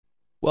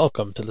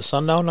Welcome to the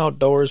Sundown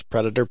Outdoors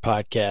Predator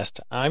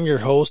Podcast. I'm your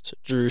host,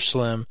 Drew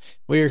Slim.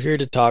 We are here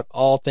to talk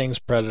all things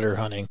predator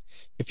hunting.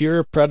 If you're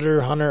a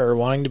predator hunter or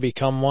wanting to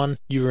become one,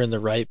 you are in the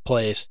right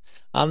place.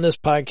 On this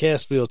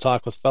podcast, we will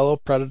talk with fellow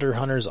predator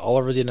hunters all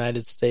over the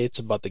United States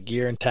about the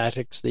gear and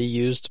tactics they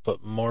use to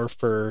put more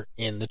fur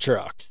in the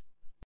truck.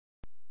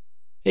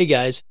 Hey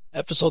guys,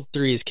 episode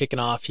 3 is kicking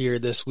off here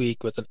this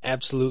week with an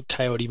absolute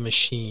coyote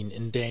machine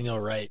in Daniel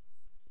Wright.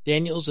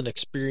 Daniel's an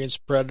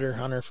experienced predator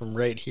hunter from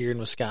right here in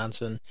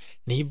Wisconsin,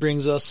 and he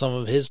brings us some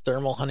of his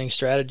thermal hunting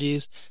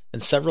strategies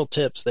and several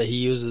tips that he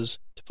uses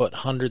to put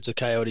hundreds of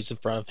coyotes in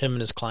front of him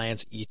and his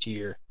clients each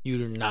year.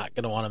 You're not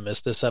going to want to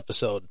miss this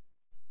episode.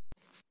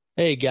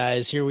 Hey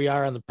guys, here we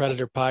are on the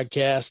Predator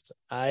Podcast.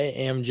 I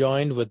am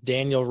joined with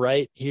Daniel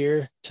Wright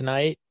here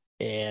tonight,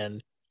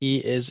 and he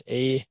is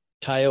a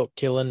coyote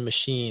killing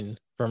machine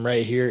from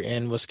right here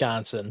in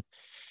Wisconsin.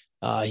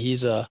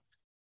 He's a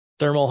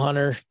thermal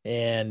hunter,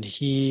 and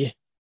he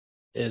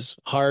is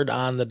hard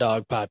on the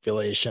dog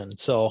population.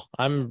 So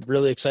I'm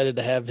really excited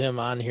to have him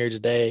on here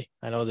today.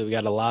 I know that we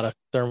got a lot of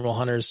thermal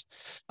hunters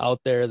out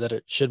there that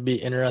it should be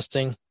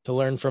interesting to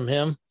learn from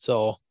him.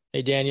 So,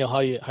 hey Daniel, how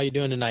you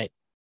doing tonight?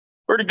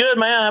 Pretty good,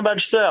 man. How about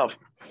yourself?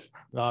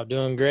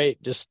 Doing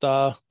great. Just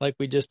like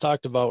we just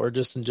talked about, we're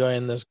just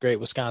enjoying this great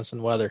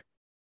Wisconsin weather.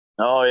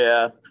 Oh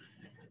yeah,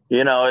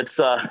 you know it's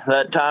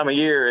that time of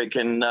year. It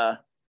can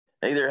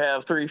either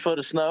have 3 foot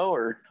of snow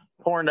or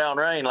pouring down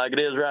rain like it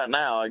is right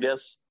now. I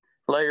guess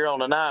later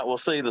on tonight we'll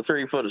see the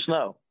 3 foot of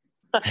snow.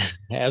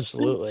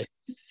 Absolutely.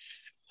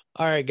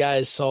 All right,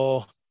 guys.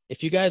 So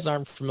if you guys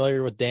aren't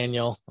familiar with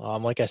Daniel,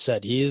 like I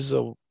said, he's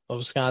a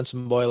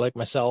Wisconsin boy like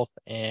myself,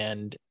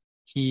 and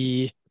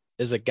he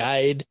is a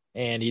guide,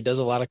 and he does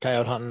a lot of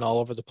coyote hunting all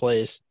over the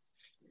place.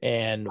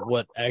 And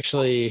what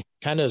actually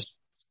kind of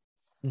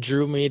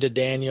drew me to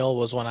Daniel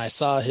was when I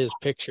saw his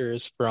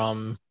pictures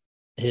from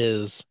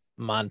his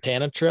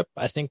Montana trip.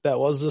 I think that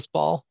was this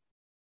fall.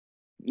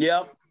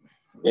 Yep.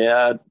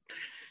 Yeah. I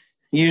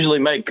usually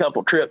make a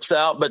couple trips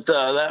out, but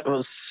that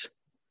was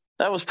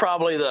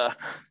probably the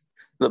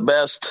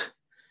best,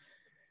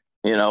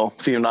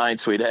 few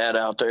nights we'd had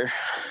out there.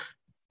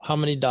 How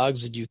many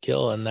dogs did you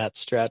kill in that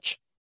stretch?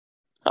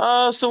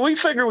 So we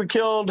figure we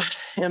killed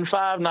in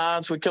 5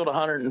 nights. We killed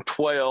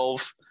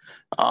 112.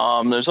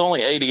 There's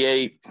only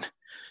 88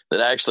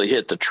 that actually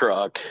hit the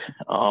truck.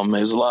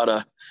 There's a lot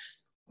of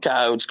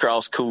coyotes,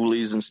 cross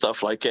coolies and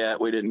stuff like that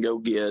we didn't go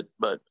get,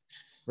 but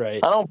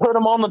right. I don't put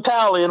them on the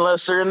tally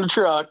unless they're in the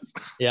truck.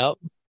 Yep.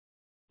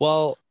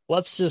 Well,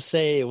 let's just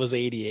say it was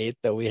 88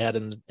 that you had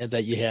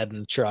in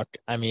the truck.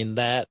 I mean,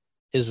 that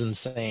is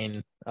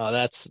insane.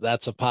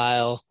 That's a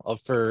pile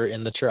of fur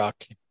in the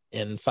truck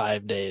in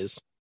 5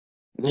 days.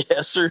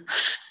 Yes, sir.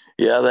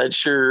 Yeah, that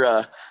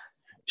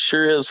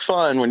sure is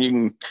fun when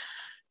you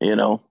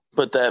can,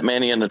 put that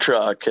many in the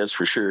truck. That's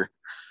for sure.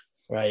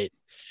 Right.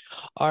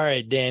 All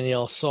right,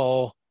 Daniel.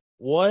 So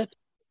what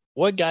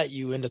got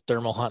you into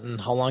thermal hunting?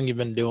 How long you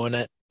been doing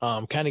it?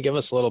 Kind of give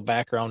us a little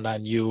background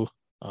on you,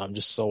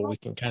 just so we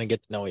can kind of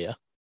get to know you.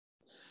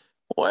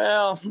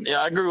 Well,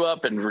 yeah, I grew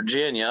up in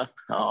Virginia.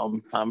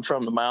 I'm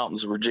from the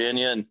mountains of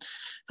Virginia, and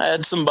I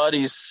had some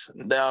buddies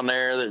down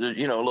there that, a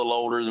little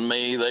older than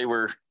me. They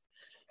were,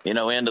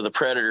 into the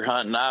predator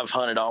hunting. I've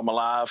hunted all my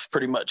life,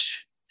 pretty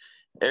much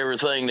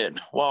everything that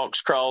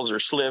walks, crawls, or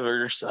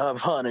slivers.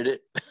 I've hunted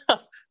it,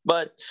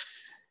 but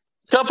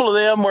a couple of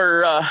them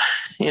were,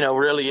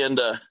 really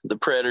into the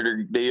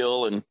predator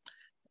deal, and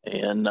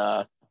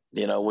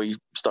we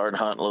started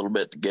hunting a little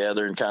bit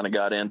together and kind of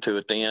got into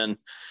it then,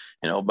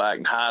 back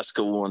in high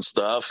school and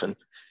stuff. And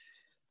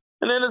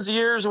then as the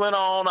years went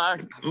on, I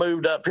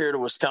moved up here to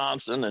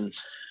Wisconsin,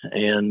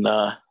 and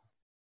I've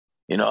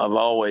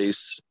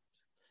always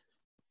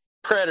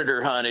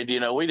predator hunted.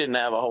 We didn't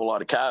have a whole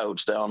lot of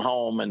coyotes down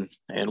home,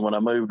 and when I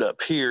moved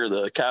up here,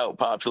 the coyote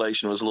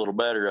population was a little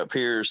better up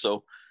here,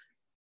 so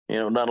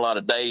done a lot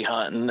of day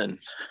hunting,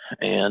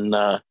 and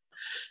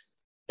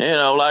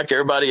like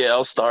everybody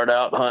else, started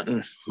out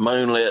hunting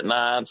moonlit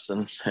nights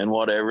and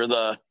whatever.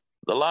 The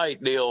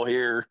light deal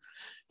here,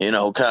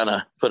 kind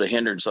of put a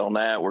hindrance on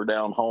that. We're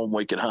down home,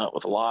 we could hunt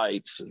with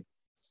lights,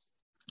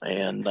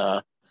 and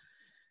I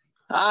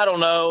don't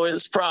know,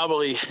 it's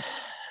probably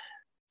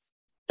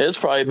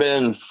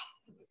been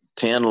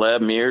 10,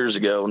 11 years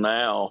ago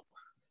now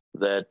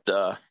that,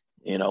 I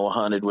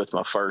hunted with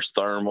my first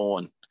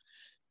thermal,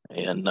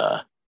 and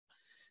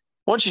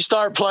once you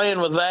start playing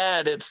with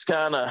that, it's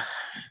kind of,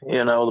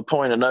 the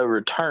point of no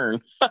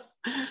return.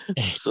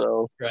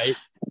 So, right.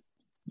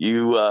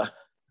 You,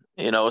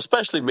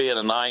 especially being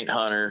a night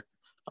hunter.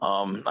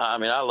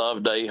 I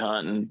love day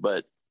hunting,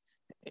 but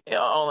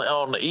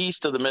on the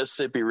east of the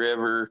Mississippi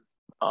River,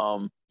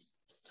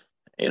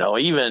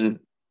 even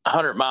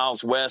 100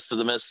 miles west of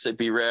the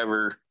Mississippi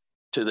River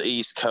to the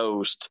East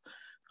Coast,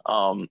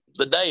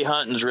 the day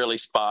hunting's really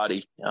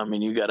spotty.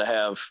 You got to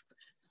have,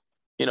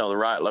 the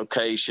right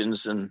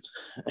locations, and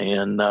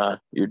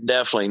you're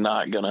definitely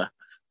not going to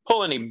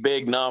pull any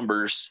big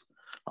numbers.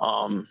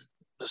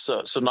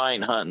 So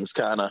night hunting's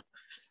kind of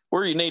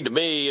where you need to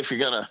be if you're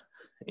going to,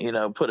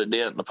 put a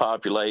dent in the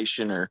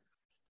population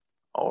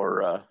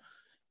or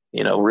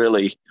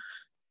really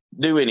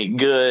do any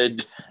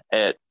good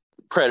at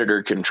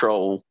predator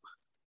control.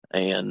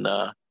 And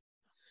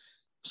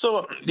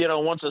so,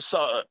 once I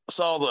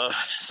saw the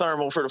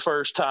thermal for the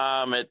first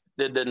time, it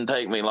didn't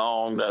take me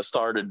long. I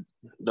started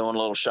doing a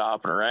little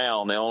shopping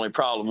around. The only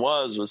problem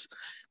was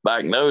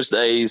back in those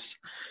days,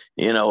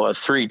 a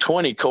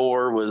 320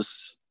 core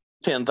was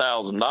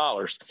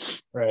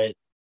 $10,000. Right.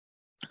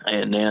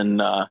 And then,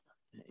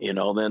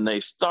 then they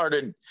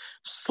started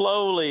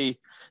slowly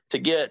to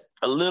get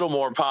a little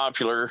more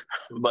popular,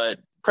 but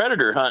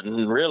predator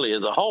hunting really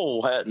as a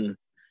whole hadn't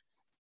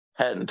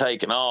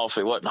taken off.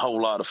 It wasn't a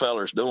whole lot of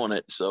fellers doing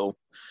it. So,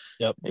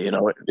 yep.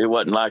 It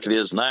wasn't like it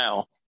is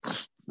now.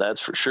 That's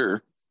for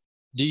sure.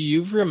 Do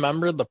you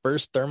remember the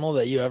first thermal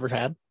that you ever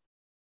had?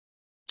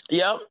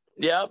 Yep.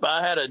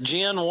 I had a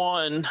Gen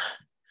 1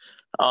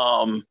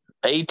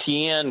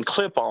 ATN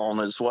clip-on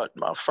is what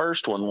my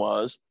first one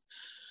was.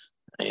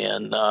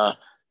 And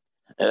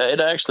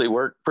it actually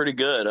worked pretty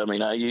good. I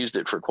mean, I used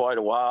it for quite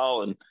a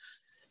while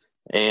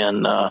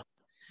and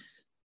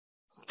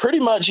pretty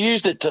much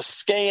used it to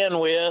scan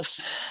with,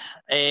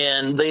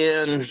 and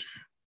then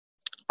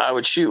I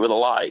would shoot with a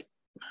light.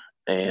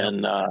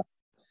 And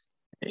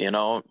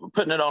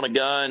putting it on a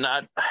gun,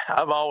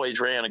 I've always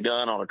ran a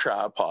gun on a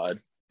tripod,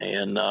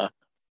 and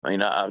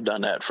I've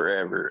done that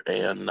forever.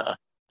 And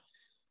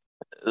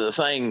the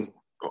thing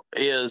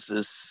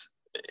is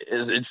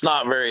it's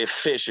not very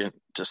efficient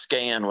to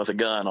scan with a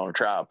gun on a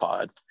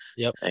tripod.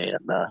 Yep. And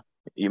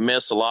you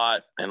miss a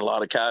lot, and a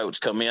lot of coyotes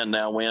come in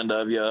downwind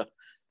of you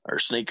or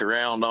sneak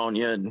around on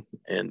you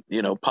and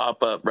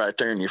pop up right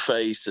there in your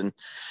face. And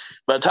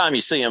by the time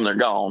you see them, they're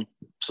gone.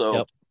 So,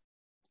 yep.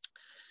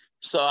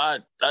 So I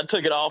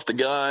took it off the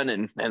gun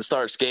and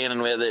started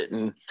scanning with it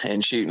and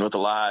shooting with the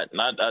light.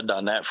 And I'd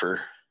done that for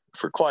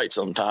quite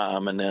some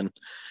time. And then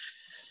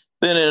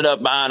ended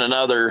up buying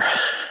another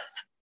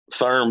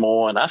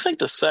thermal. And I think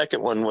the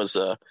second one was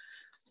a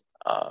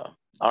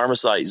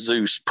Armasight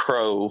Zeus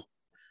Pro.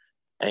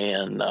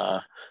 And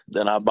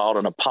then I bought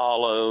an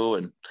Apollo,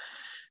 and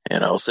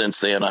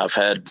since then I've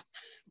had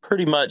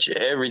pretty much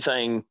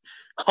everything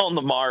on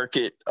the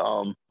market,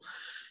 up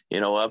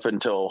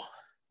until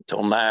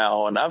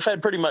now. And I've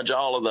had pretty much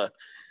all of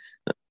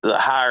the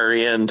higher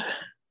end,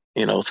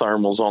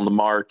 thermals on the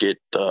market.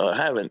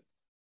 Haven't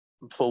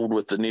fooled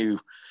with the new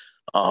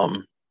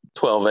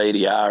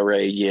 1280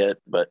 I-Ray yet,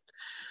 but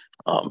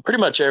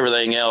pretty much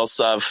everything else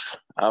I've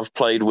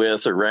played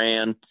with or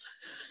ran,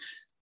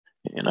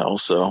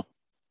 so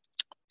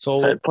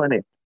I've had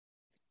plenty.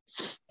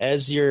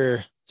 As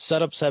your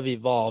setups have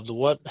evolved,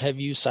 what have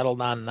you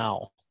settled on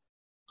now?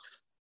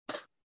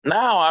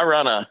 Now I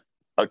run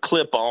a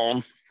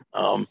clip-on.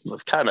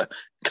 I've kind of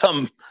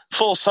come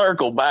full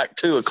circle back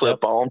to a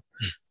clip-on.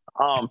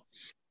 Yep.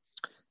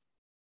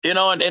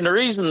 And the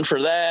reason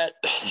for that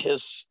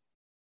is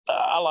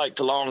I like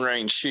to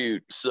long-range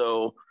shoot.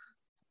 So,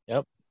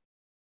 yep.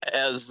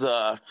 As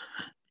I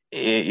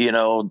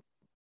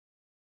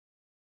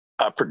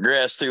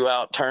progress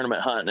throughout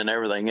tournament hunting and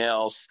everything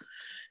else,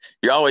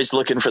 you're always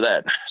looking for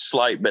that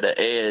slight bit of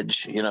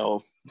edge,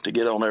 to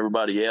get on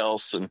everybody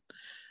else. And,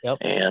 yep.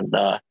 And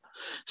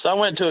so I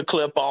went to a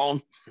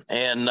clip-on,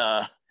 and,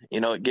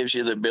 it gives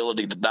you the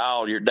ability to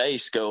dial your day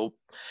scope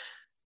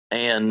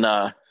and,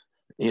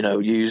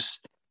 use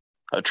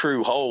a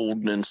true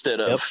hold instead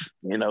of,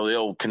 yep. The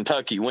old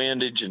Kentucky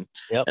windage and,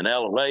 yep. and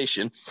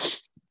elevation.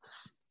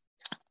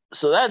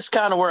 So that's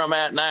kind of where I'm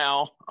at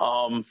now.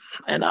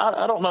 And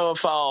I don't know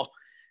if I'll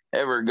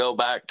ever go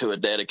back to a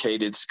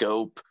dedicated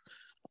scope.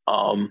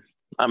 I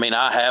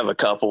have a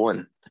couple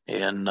and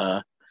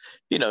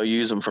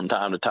use them from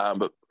time to time,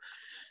 but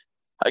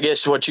I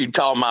guess what you'd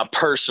call my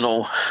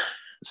personal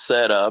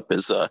setup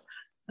is a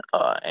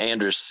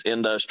Andrus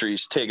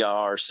Industries TIG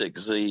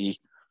R6Z,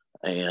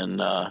 and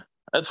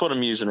that's what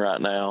I'm using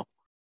right now.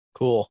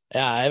 Cool.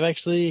 Yeah, I've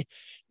actually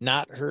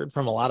not heard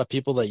from a lot of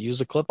people that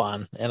use a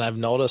clip-on, and I've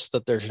noticed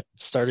that they're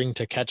starting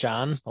to catch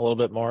on a little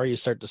bit more. You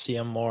start to see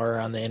them more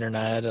on the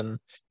internet and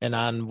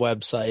on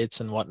websites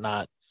and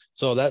whatnot.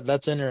 So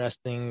that's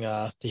interesting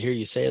to hear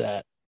you say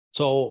that.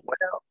 So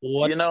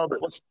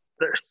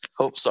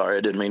sorry,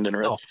 I didn't mean to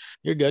interrupt. Oh,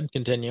 you're good.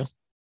 Continue.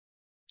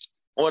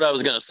 What I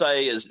was going to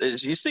say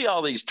is you see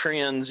all these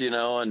trends,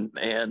 and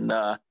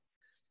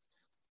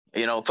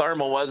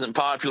thermal wasn't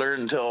popular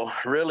until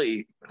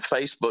really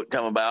Facebook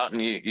come about,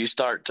 and you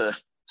start to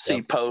see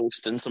yep.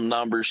 posts and some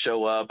numbers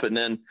show up, and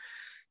then,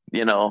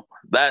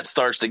 that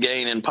starts to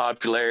gain in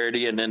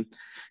popularity. And then,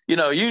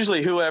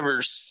 usually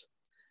whoever's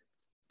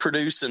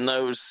producing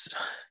those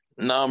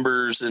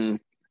numbers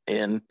and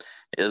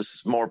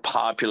is more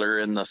popular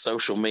in the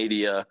social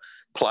media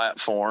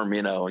platform,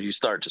 you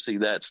start to see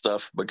that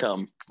stuff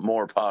become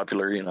more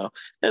popular.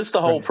 It's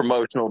the whole right.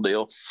 promotional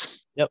deal.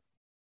 Yep.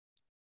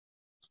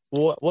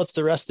 What's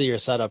the rest of your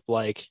setup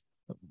like,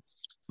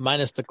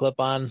 minus the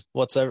clip-on?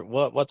 What's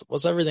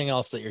everything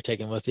else that you're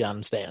taking with you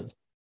on stand?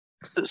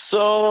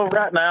 So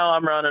right now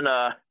I'm running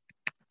a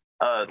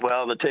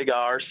Well, the TIG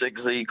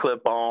R6Z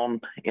clip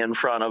on in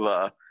front of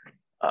a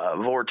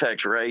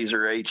Vortex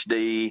Razor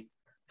HD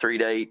 3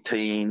 to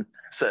 18,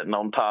 sitting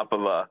on top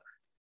of a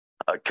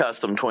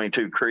custom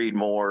 22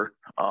 Creedmoor.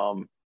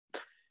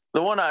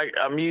 The one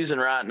I'm using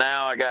right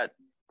now, I got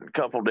a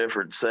couple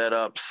different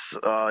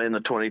setups in the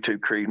 22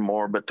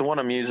 Creedmoor, but the one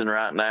I'm using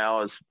right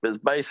now is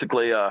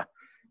basically an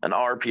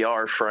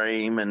RPR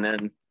frame, and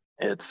then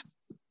it's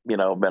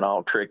been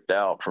all tricked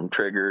out from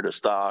trigger to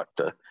stock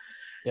to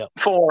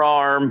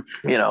forearm,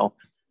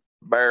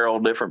 barrel,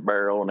 different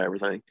barrel and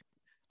everything.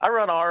 I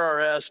run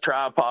RRS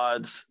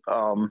tripods.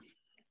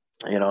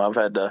 I've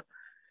had the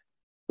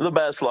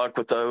best luck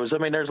with those. I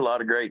mean, there's a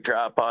lot of great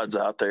tripods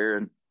out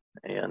there,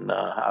 and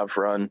I've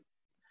run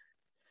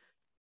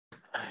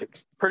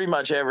pretty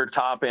much every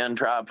top end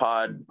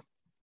tripod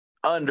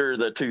under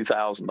the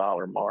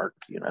 $2,000 mark,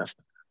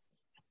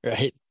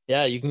 Right.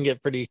 Yeah, you can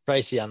get pretty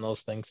pricey on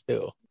those things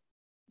too.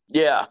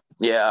 Yeah.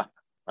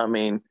 I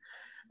mean,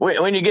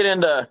 when you get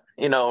into,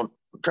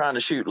 trying to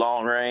shoot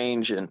long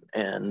range and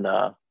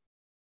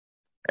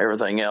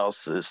everything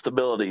else,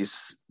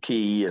 stability's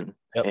key,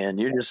 and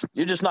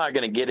you're just not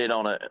going to get it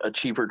on a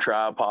cheaper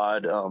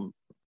tripod.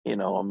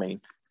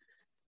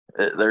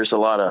 There's a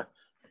lot of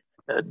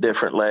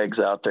different legs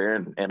out there,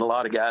 and a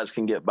lot of guys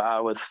can get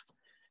by with,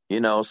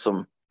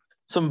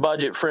 some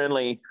budget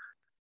friendly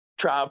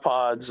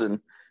tripods and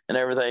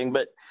everything.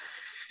 But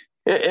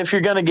if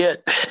you're going to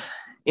get,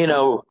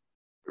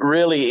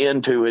 really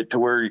into it to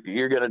where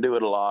you're going to do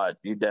it a lot,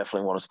 you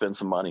definitely want to spend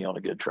some money on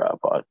a good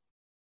tripod.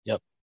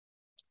 Yep.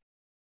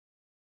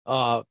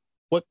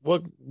 What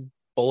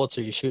bullets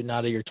are you shooting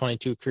out of your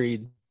 22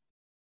 Creed?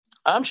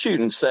 I'm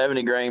shooting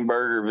 70 grain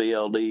Burger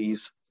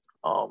VLDs.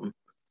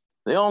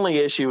 The only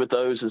issue with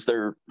those is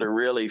they're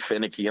really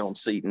finicky on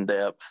seat and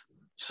depth.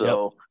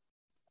 So,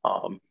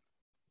 I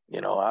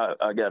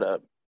got a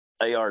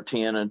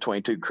AR-10 and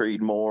 22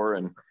 Creedmoor,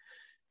 and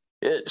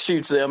it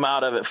shoots them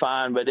out of it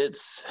fine, but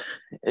it's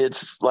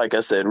like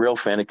I said, real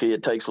finicky.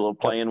 It takes a little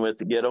playing with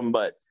to get them,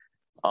 but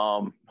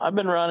I've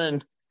been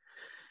running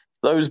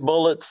those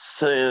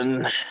bullets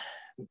in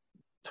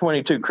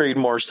 22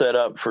 Creedmoor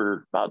setup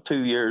for about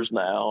 2 years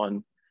now,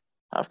 and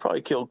I've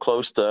probably killed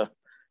close to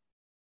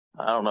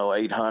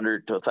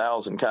 800 to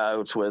 1,000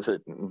 coyotes with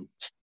it,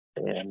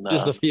 and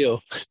just a few.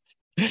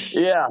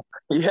 yeah.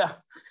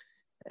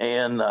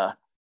 And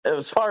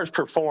as far as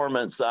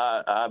performance,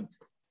 I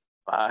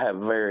have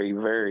very,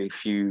 very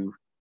few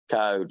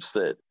coyotes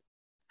that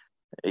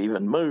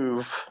even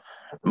move,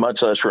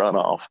 much less run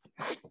off.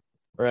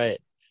 Right.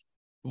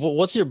 Well,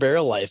 what's your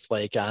barrel life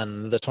like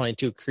on the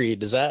 22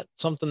 Creed? Is that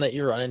something that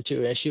you run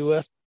into issue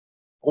with?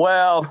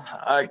 Well,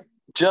 I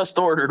just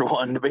ordered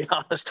one, to be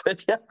honest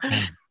with you.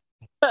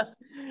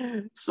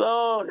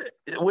 So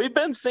we've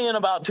been seeing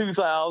about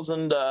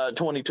 2,000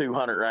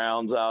 2,200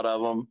 rounds out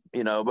of them,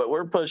 but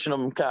we're pushing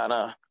them kind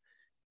of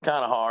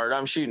hard.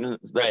 I'm shooting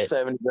that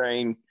 70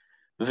 grain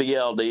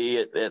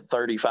VLD at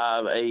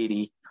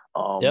 3580.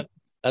 Yep,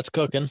 that's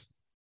cooking.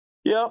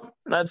 Yep,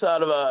 that's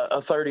out of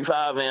a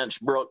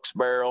 35-inch Brooks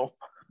barrel.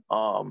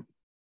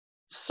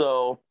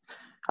 So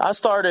I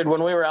started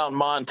when we were out in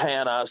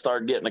Montana. I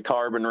started getting a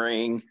carbon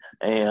ring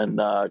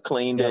and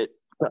cleaned it.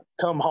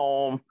 Come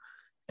home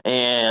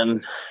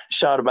and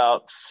shot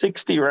about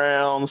 60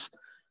 rounds,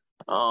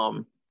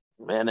 and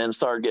then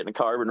started getting a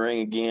carbon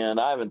ring again.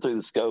 I haven't threw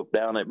the scope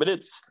down it, but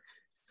it's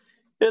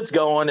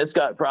going. It's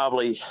got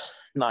probably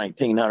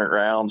 1,900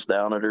 rounds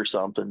down it or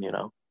something,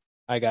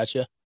 I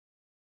gotcha.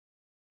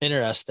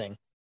 Interesting.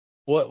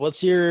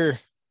 What's your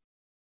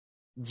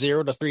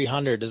 0 to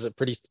 300? Is it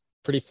pretty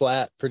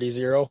flat, pretty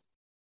zero?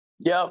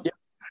 Yeah.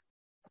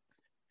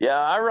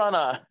 I run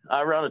a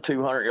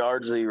 200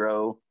 yard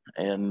zero,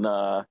 and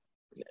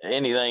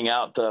anything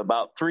out to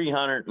about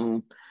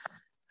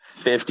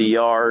 350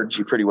 yards,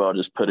 you pretty well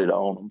just put it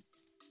on them.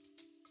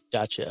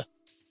 Gotcha.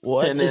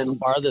 What is the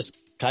farthest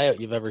coyote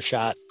you've ever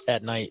shot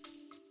at night?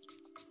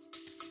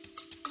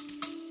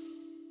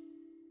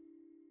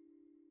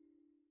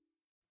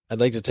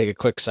 I'd like to take a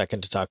quick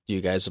second to talk to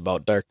you guys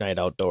about Dark Knight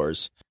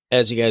Outdoors.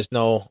 As you guys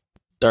know,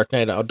 Dark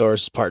Knight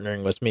Outdoors is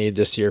partnering with me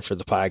this year for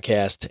the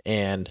podcast,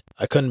 and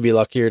I couldn't be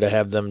luckier to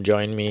have them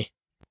join me.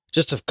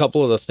 Just a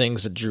couple of the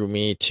things that drew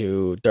me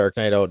to Dark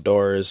Knight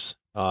Outdoors.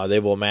 They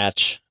will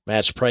match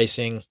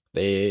pricing.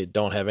 They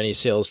don't have any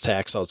sales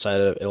tax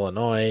outside of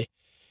Illinois,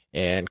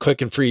 and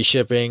quick and free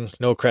shipping,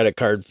 no credit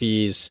card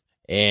fees,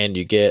 and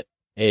you get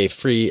a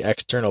free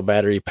external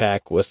battery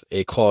pack with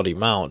a quality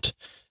mount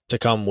to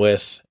come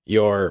with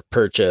your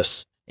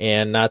purchase.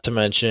 And not to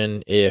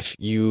mention, if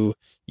you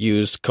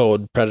use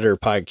code Predator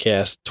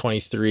Podcast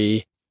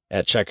 23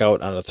 at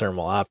checkout on a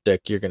thermal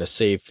optic, you're going to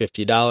save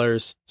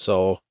 $50.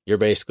 So you're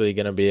basically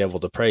going to be able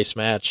to price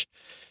match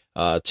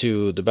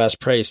to the best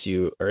price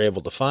you are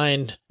able to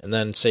find, and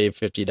then save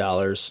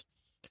 $50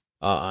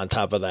 on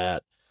top of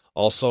that.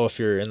 Also, if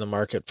you're in the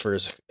market for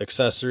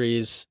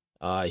accessories,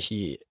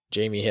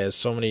 Jamie has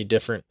so many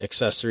different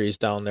accessories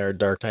down there,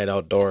 Dark Knight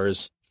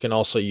Outdoors. You can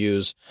also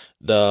use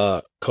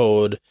the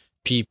code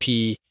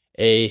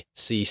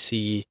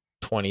PPACC20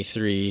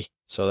 PPACC23.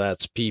 So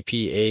that's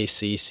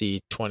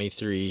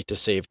PPACC23 to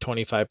save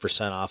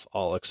 25% off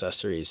all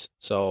accessories.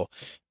 So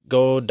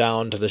go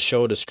down to the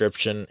show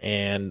description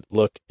and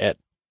look at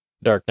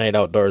Dark Knight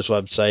Outdoors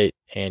website,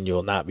 and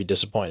you'll not be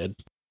disappointed.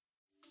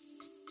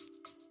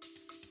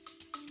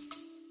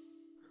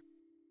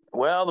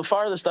 Well, the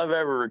farthest I've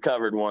ever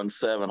recovered one's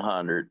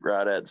 700,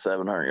 right at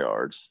 700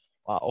 yards.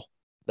 Wow,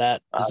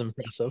 that is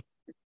impressive.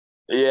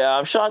 Yeah,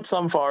 I've shot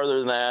some farther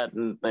than that,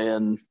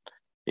 and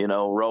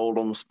rolled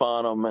them,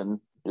 spun them, and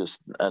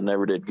I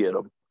never did get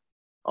them.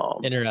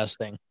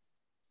 Interesting.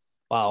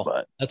 Wow,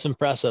 but that's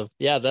impressive.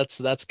 Yeah,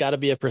 that's got to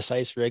be a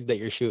precise rig that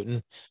you're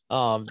shooting.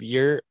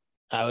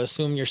 I would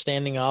assume you're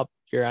standing up.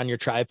 You're on your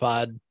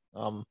tripod.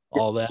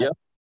 All that. Yeah.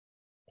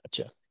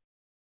 Gotcha.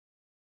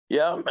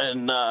 Yeah,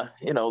 and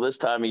this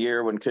time of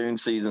year when coon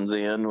season's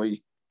in,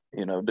 we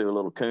do a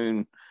little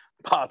coon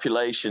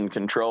population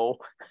control,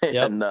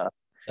 and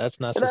that's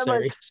necessary. And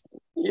that makes,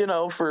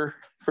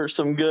 for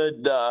some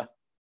good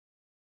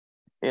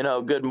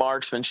good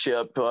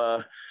marksmanship,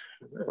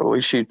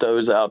 we shoot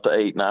those out to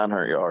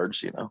 800-900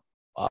 yards.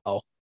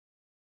 Wow.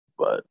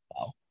 But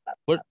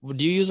what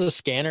do you use a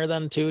scanner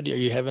then too? Do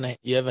you have a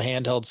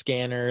handheld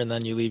scanner and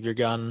then you leave your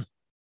gun,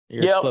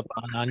 clip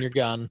on your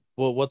gun?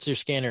 Well, what's your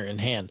scanner in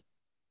hand?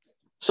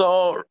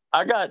 So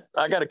I got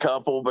a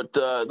couple, but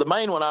the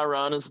main one I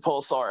run is the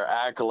Pulsar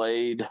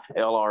Accolade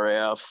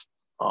LRF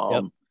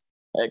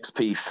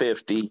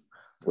XP50,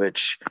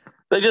 which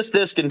they just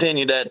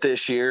discontinued that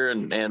this year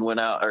and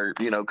went out or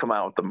come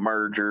out with the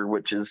Merger,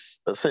 which is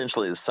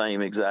essentially the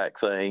same exact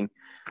thing.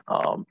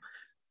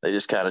 They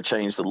just kind of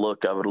changed the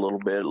look of it a little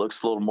bit. It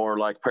looks a little more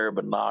like a pair of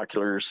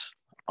binoculars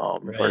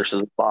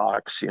versus a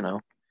box.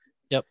 Yep.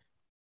 A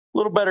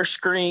little better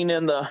screen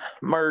in the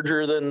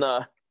Merger than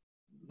the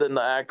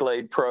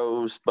Accolade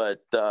Pros,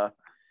 but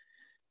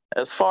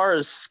as far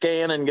as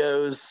scanning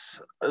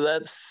goes,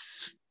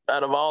 that's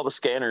out of all the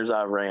scanners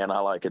I've ran, I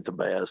like it the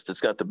best.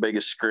 It's got the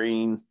biggest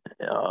screen.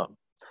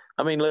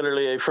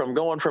 Literally from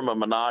going from a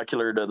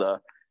monocular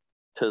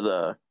to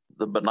the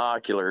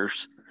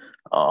binoculars,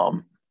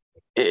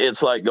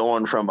 it's like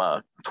going from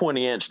a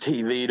 20-inch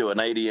TV to an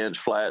 80-inch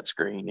flat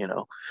screen.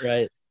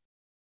 Right.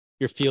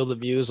 Your field of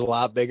view is a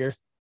lot bigger.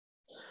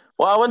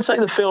 Well, I wouldn't say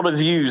the field of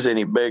view is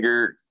any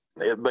bigger,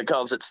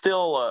 because it's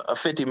still a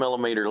 50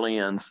 millimeter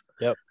lens.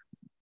 Yep.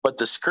 But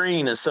the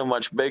screen is so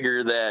much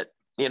bigger that,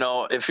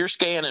 if you're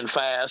scanning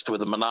fast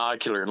with a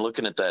monocular and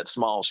looking at that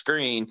small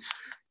screen,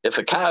 if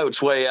a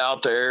coyote's way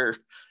out there,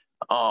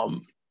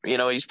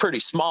 he's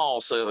pretty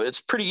small, so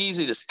it's pretty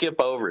easy to skip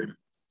over him.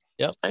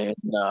 Yep. And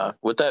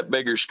with that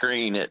bigger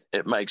screen, it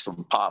makes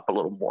them pop a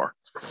little more.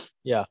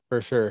 Yeah,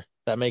 for sure.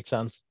 That makes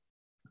sense.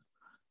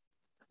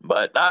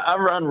 But I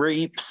run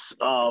reaps.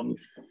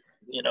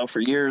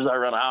 For years I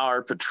run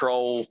Hour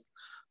Patrol,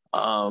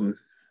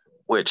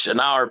 which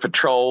an Hour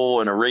Patrol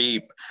and a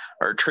reap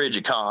are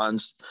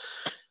Trigicons.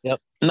 Yep.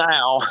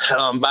 Now,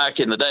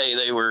 back in the day,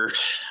 they were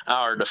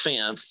Hour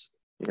Defense.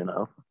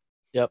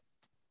 Yep.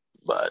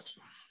 But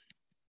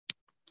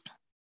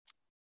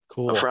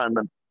cool. I run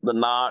the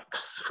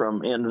Nox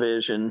from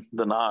Envision.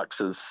 The Nox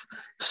is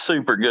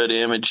super good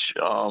image.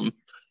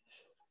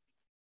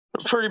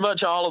 Pretty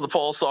much all of the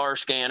Pulsar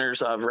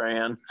scanners I've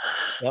ran.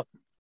 Yep.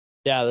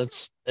 Yeah,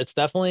 it's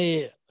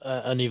definitely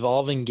an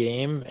evolving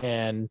game,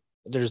 and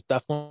there's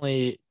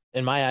definitely,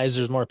 in my eyes,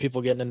 there's more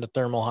people getting into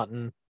thermal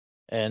hunting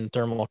and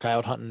thermal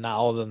coyote hunting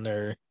now than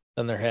there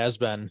has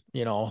been.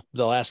 The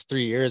last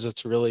 3 years,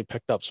 it's really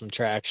picked up some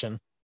traction.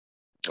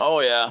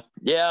 Oh yeah.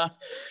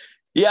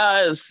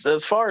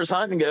 As far as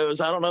hunting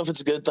goes, I don't know if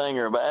it's a good thing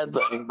or a bad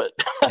thing, but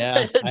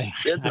yeah,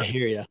 I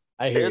hear you.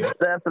 It's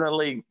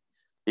definitely,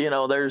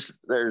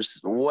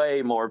 there's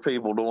way more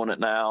people doing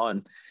it now,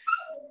 and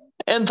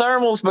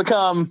thermals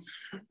become,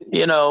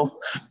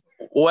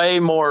 way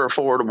more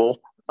affordable.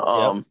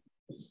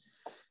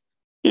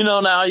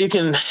 Now you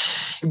can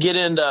get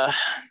into,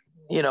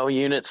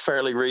 units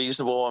fairly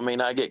reasonable.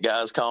 I get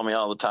guys call me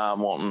all the time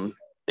wanting,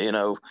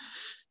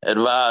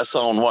 advice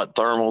on what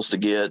thermals to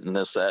get and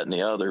this, that, and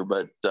the other.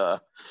 But,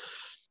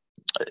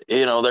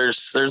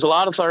 there's a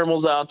lot of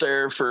thermals out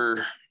there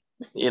for,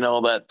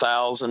 that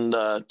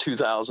 $1,000 to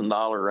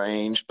 $2,000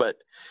 range. But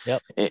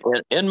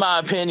in my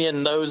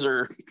opinion,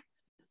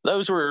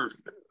 those were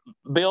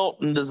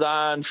built and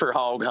designed for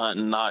hog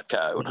hunting, not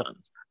coyote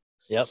hunting.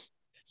 Yep.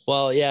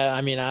 Well, yeah,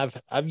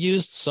 I've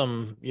used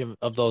some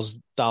of those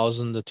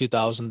 $1,000 to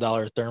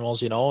 $2,000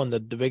 thermals, and the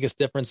biggest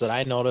difference that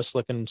I noticed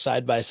looking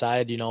side by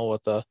side,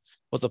 with the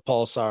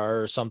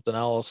Pulsar or something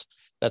else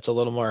that's a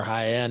little more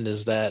high end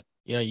is that,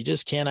 you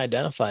just can't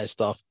identify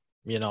stuff,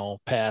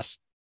 past,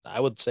 I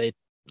would say,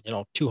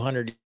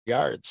 200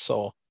 yards.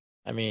 So,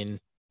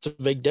 it's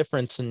a big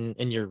difference in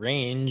your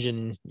range,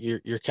 and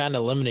you're kind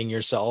of limiting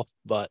yourself.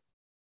 But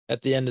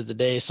at the end of the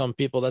day, some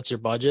people, that's your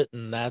budget,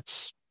 and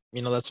that's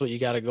what you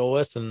got to go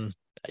with, and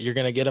you're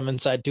going to get them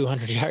inside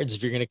 200 yards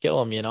if you're going to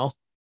kill them,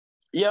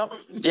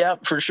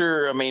 Yep, for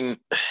sure.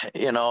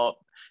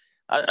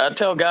 I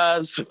tell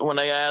guys when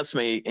they ask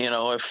me,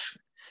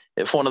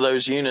 if one of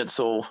those units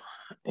will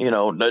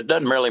it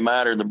doesn't really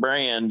matter the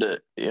brand.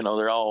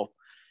 They're all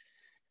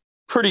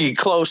pretty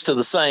close to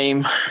the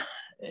same.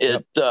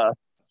 Yep.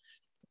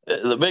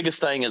 The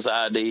biggest thing is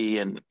ID,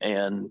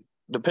 and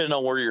depending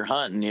on where you're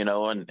hunting,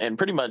 and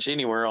pretty much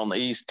anywhere on the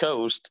East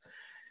Coast,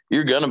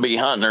 you're going to be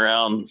hunting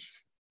around,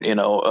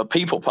 a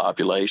people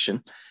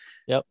population.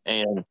 Yep.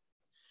 And,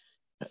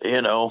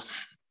 uh,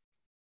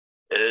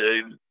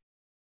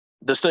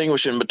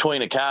 distinguishing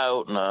between a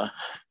coyote and a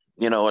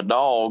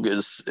dog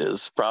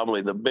is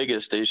probably the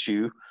biggest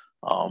issue.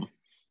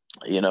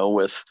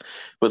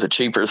 With a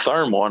cheaper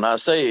thermal. And I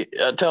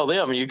tell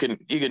them you can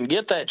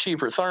get that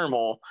cheaper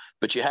thermal,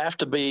 but you have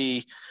to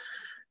be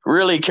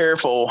really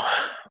careful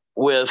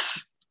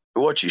with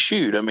what you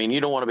shoot. I mean,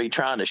 you don't want to be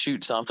trying to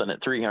shoot something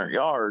at 300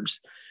 yards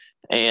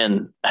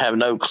and have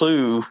no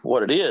clue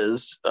what it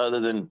is other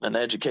than an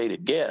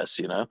educated guess,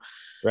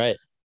 Right.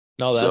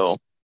 No, So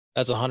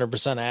that's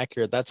 100%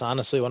 accurate. That's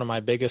honestly one of my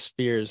biggest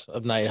fears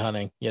of night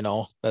hunting.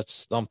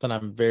 That's something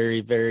I'm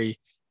very, very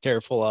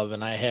careful of.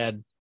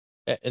 And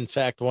in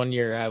fact, one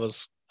year I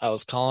was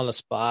calling a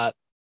spot,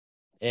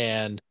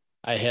 and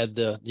I had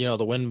the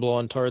wind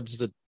blowing towards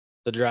the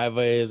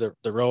driveway, the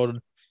road,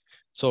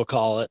 so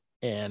call it,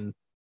 and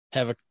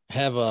have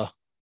a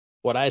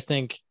what I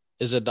think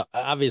is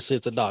obviously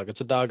it's a dog.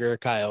 It's a dog or a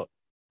coyote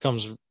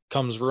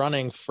comes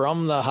running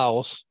from the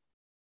house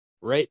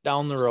right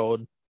down the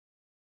road,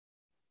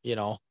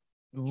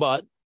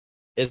 but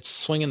it's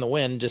swinging the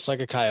wind just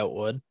like a coyote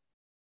would.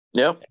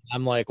 yep.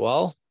 I'm like,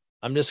 well,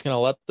 I'm just going to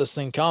let this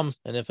thing come.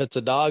 And if it's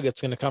a dog,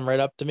 it's going to come right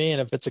up to me.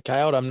 And if it's a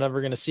coyote, I'm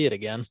never going to see it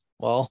again.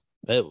 Well,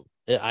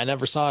 I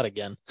never saw it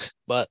again,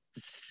 but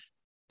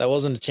that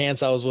wasn't a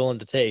chance I was willing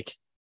to take.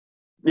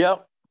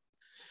 Yep.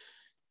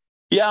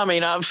 Yeah, I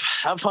mean, I've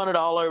hunted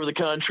all over the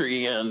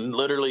country and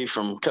literally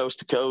from coast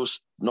to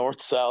coast, north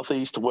to south,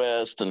 east to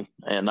west,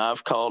 and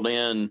I've called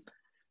in,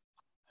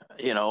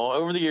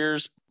 over the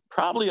years,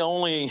 probably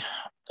only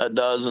a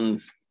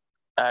dozen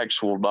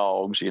actual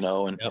dogs,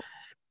 and Yep.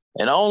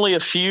 and only a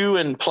few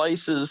in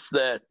places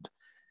that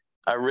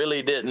I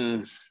really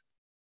didn't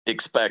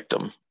expect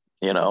them,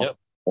 Yep.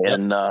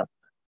 and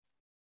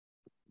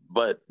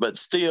but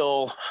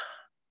still,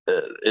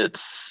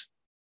 it's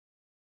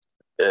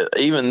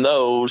even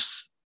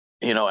those,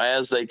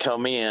 as they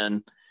come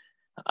in,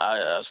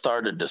 I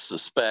started to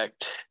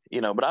suspect,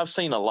 but I've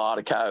seen a lot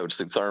of coyotes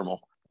through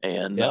thermal,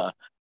 and Yep.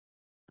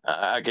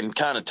 I can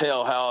kind of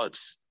tell how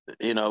it's,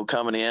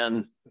 coming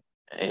in,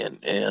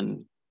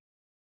 and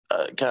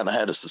kind of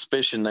had a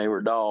suspicion they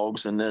were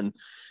dogs. And then,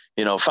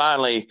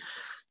 finally,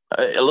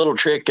 a little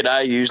trick that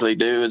I usually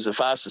do is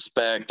if I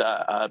suspect,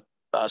 I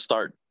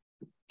start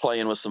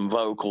playing with some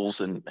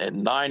vocals, and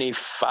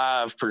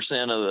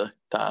 95% of the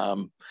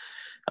time,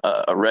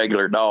 a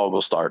regular dog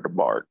will start to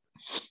bark.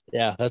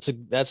 Yeah.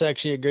 That's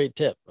actually a great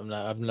tip.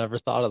 I've never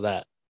thought of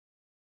that.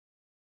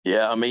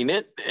 Yeah. I mean,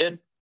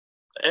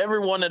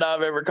 everyone that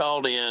I've ever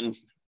called in,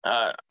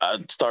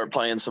 I'd start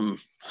playing some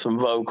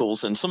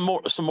vocals and some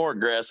more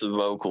aggressive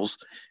vocals,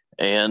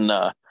 and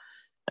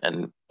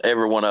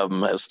every one of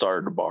them has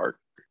started to bark.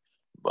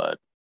 But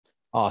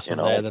Awesome.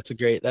 Yeah, that's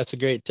a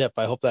great tip.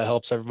 I hope that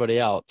helps everybody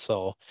out.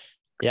 So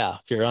yeah,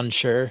 if you're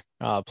unsure,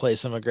 play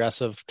some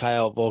aggressive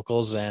coyote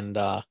vocals and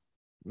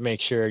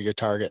make sure your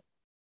target.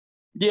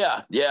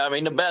 yeah, I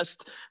mean, the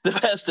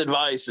best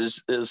advice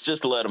is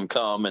just to let them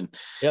come and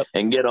Yep.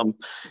 get them,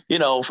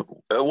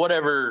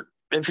 whatever.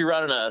 If you're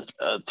running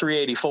a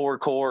 384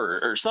 core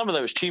or some of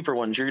those cheaper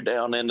ones, you're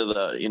down into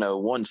the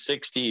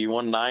 160,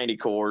 190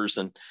 cores,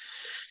 and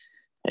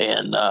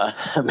I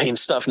mean,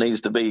 stuff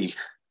needs to be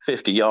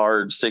 50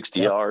 yards, 60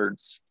 Yep.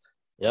 yards,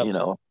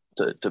 Yep.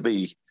 to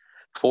be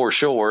for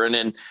sure. And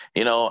then,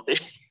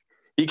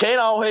 you can't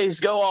always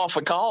go off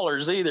of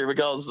collars either,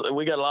 because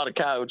we got a lot of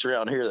coyotes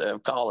around here that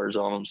have collars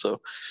on them. So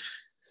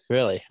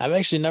Really, I've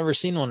actually never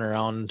seen one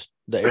around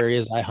the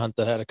areas I hunt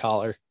that had a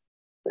collar.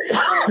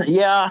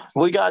 yeah,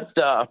 we got,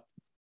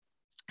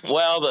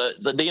 well,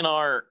 the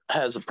DNR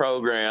has a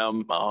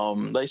program.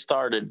 They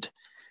started,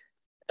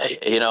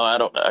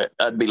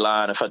 I'd be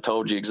lying if I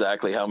told you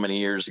exactly how many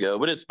years ago,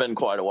 but it's been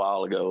quite a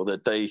while ago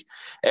that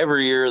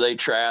every year they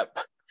trap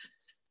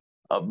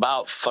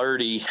about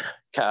 30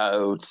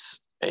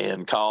 coyotes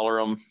and collar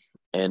them.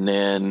 And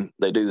then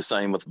they do the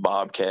same with the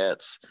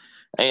bobcats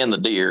and the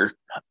deer.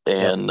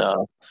 And,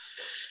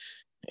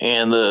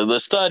 and the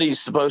study's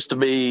supposed to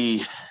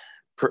be,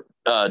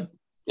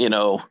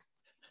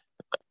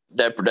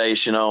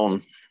 depredation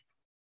on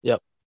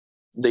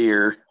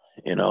deer,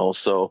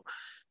 so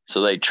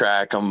they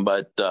track them.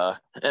 But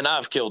and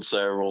I've killed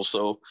several,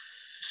 so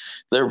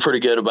they're pretty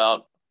good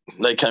about,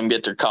 they come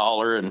get their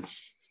collar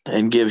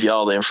and give you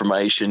all the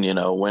information,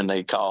 when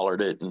they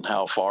collared it and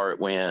how far it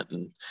went,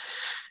 and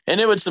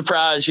it would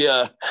surprise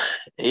you.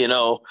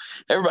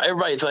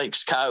 Everybody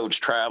thinks coyotes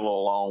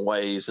travel a long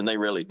ways, and they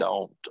really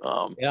don't.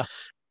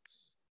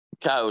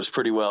 Coyotes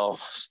pretty well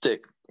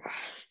stick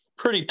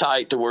pretty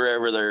tight to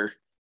wherever their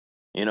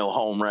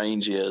home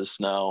range is.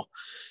 Now,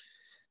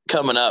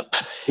 coming up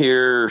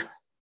here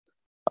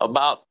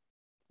about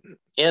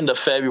end of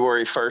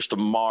February, 1st of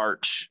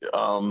March,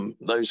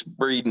 those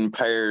breeding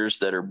pairs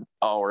that are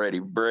already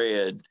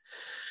bred,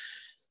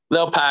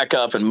 they'll pack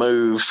up and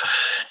move.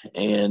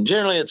 And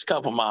generally it's a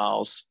couple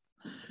miles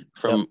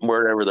from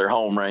wherever their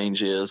home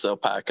range is. They'll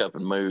pack up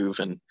and move,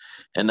 and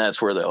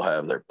that's where they'll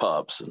have their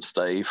pups and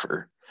stay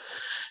for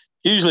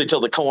usually till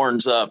the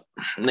corn's up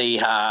knee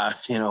high,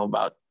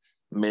 about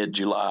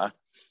mid-July.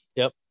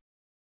 Yep.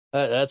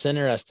 That's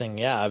interesting.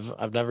 Yeah,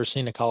 I've never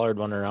seen a collared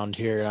one around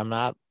here, and I'm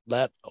not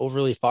that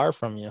overly far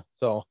from you.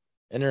 So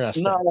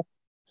interesting. No,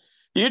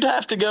 you'd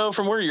have to go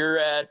from where you're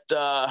at.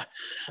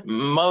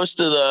 Most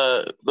of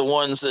the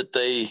ones that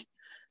they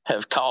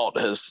have caught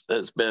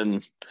has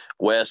been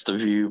west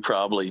of you,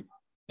 probably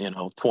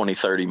 20,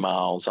 30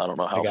 miles. I don't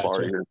know how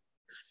far your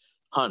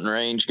hunting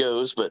range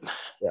goes, but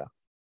yeah.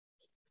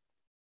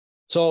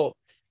 So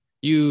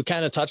you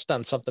kind of touched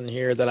on something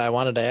here that I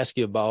wanted to ask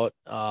you about.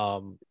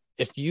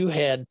 If you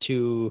had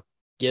to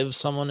give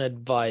someone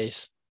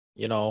advice,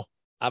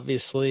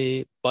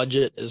 obviously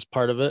budget is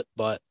part of it,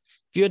 but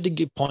if you had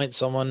to point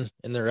someone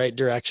in the right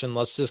direction,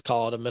 let's just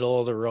call it a middle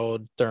of the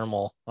road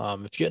thermal.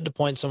 If you had to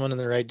point someone in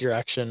the right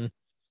direction,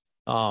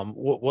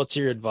 what's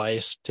your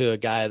advice to a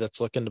guy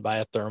that's looking to buy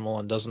a thermal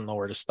and doesn't know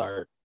where to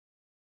start?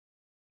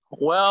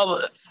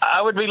 Well,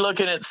 I would be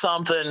looking at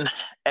something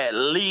at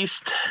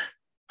least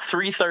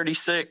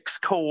 336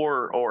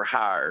 core or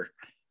higher.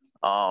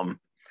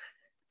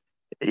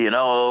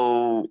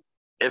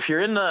 If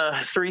you're in the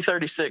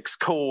 336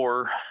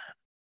 core,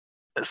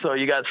 so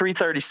you got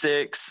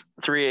 336,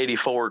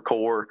 384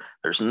 core,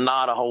 there's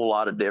not a whole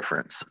lot of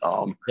difference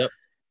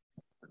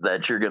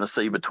that you're going to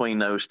see between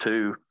those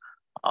two.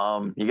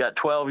 You got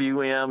 12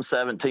 UM,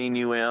 17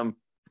 UM,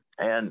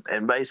 and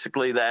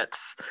basically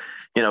that's,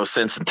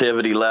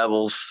 sensitivity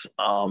levels.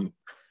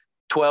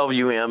 12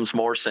 UM's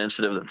more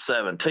sensitive than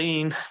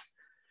 17.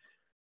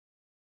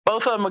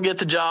 Both of them will get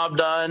the job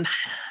done.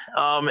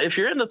 If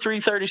you're in the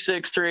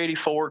 336,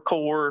 384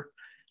 core,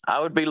 I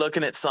would be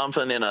looking at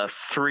something in a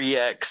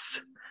 3X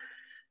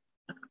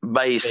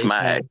base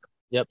mag.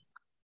 Yep.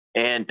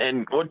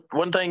 And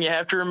one thing you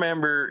have to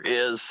remember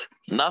is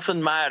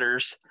nothing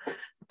matters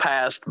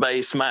past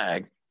base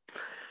mag.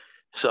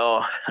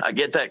 So I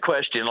get that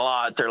question a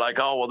lot. They're like,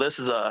 oh, well, this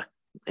is a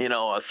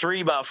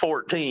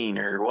 3x14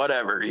 or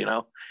whatever,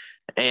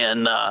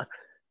 and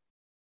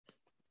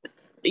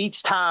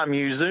each time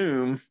you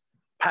zoom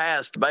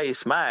past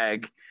base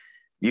mag,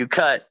 you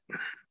cut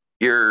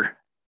your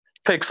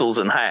pixels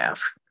in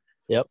half.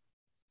 Yep.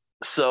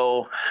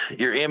 So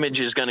your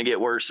image is going to get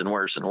worse and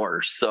worse and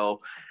worse. So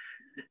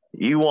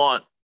you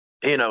want,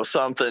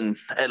 something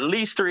at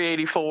least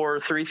 384,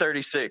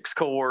 336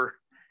 core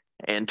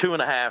and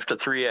 2.5 to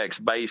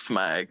 3X base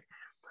mag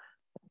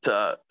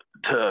to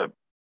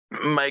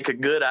make a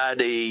good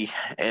ID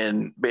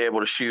and be able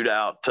to shoot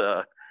out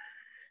to,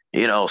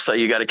 say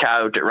you got a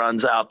coyote that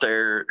runs out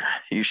there,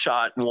 you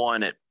shot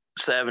one at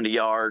 70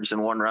 yards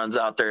and one runs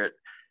out there at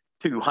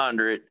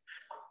 200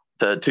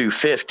 to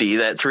 250,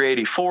 that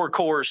 384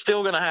 core is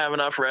still going to have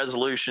enough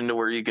resolution to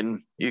where you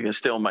can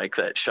still make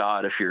that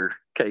shot if you're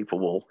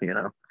capable,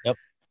 Yep.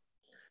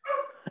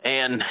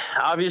 And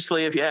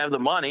obviously if you have the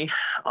money,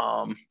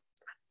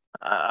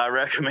 I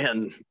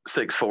recommend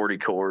 640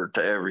 core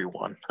to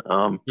everyone.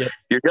 Yep.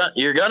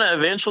 You're gonna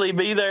eventually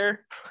be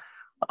there.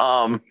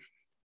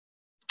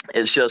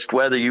 It's just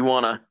whether you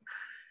want to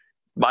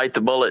bite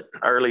the bullet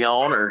early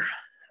on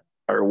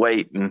or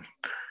wait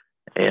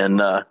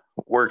and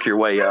work your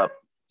way up.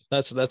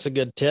 That's a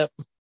good tip.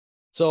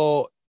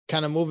 So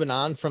kind of moving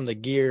on from the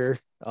gear,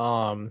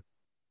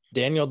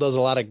 Daniel does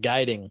a lot of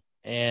guiding,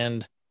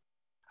 and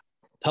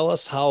tell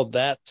us how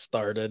that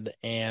started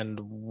and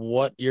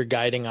what your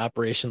guiding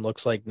operation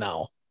looks like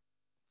now.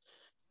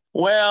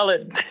 Well,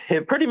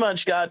 it pretty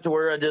much got to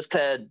where I just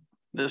had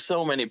there's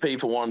so many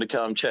people wanting to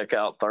come check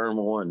out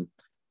thermal and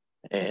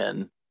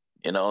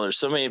there's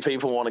so many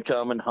people want to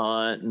come and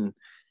hunt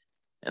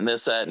and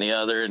this, that, and the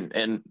other.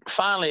 And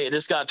finally it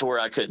just got to where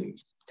I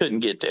couldn't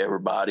get to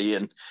everybody.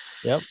 And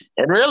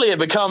really it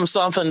becomes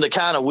something to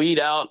kind of weed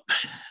out,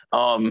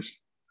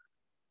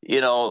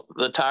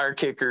 the tire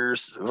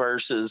kickers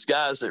versus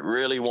guys that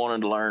really wanted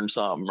to learn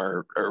something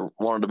or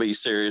wanted to be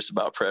serious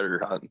about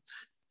predator hunting.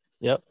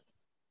 Yep.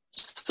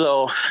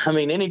 So,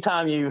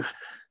 anytime you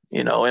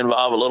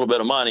involve a little bit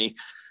of money,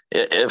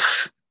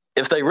 if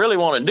they really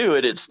want to do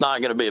it, it's not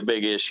going to be a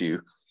big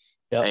issue.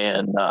 Yep.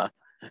 And,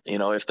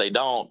 if they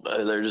don't,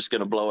 they're just going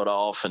to blow it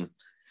off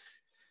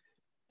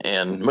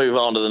and move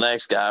on to the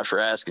next guy for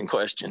asking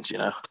questions,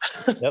 Yep.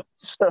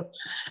 So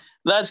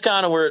that's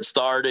kind of where it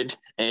started.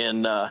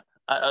 And,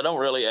 I don't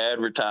really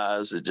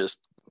advertise it, just,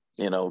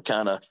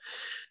 kind of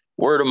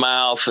word of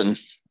mouth and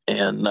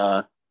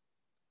I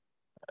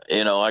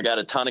got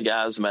a ton of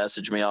guys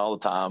message me all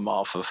the time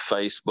off of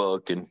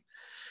Facebook and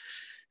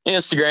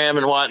Instagram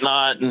and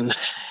whatnot.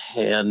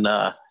 And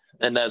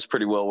that's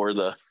pretty well where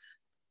the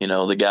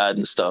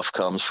guidance stuff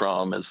comes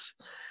from is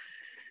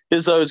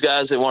those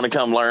guys that want to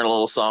come learn a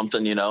little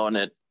something, and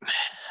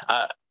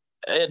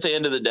at the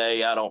end of the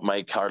day, I don't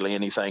make hardly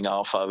anything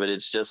off of it.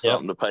 It's just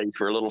something to pay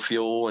for a little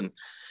fuel and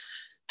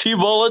a few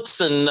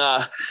bullets, and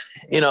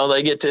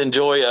they get to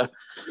enjoy a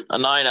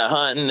night of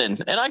hunting.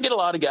 And I get a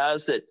lot of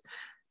guys that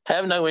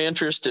have no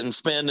interest in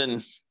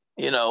spending,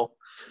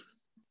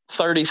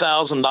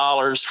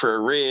 $30,000 for a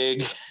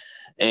rig,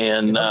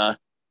 and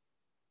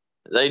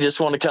they just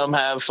want to come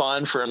have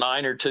fun for a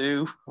night or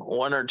two,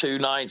 1 or 2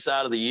 nights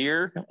out of the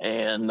year,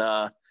 and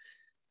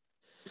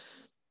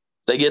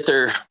they get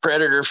their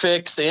predator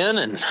fix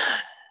in,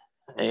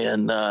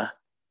 and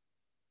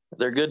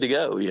they're good to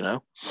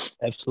go.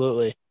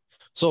 Absolutely.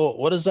 So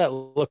what does that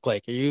look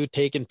like? Are you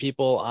taking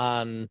people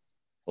on,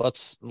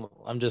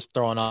 I'm just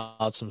throwing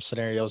out some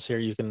scenarios here.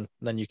 You can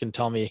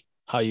tell me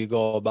how you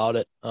go about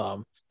it.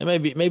 And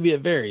maybe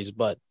it varies,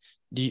 but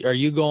are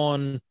you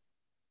going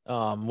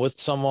with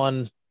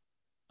someone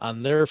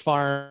on their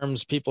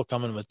farms, people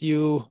coming with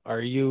you?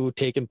 Are you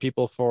taking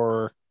people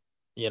for,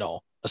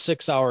 a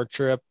 6-hour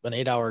trip, an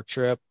 8-hour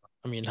trip?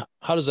 I mean,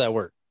 how does that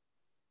work?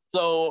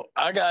 So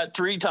I got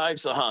 3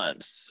 types of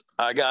hunts.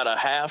 I got a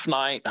half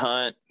night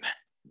hunt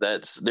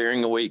that's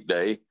during the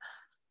weekday.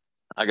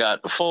 I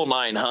got a full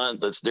night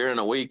hunt that's during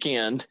a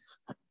weekend.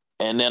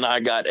 And then I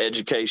got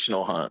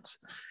educational hunts.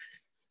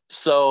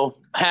 So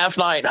half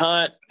night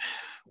hunt,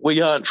 we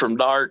hunt from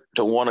dark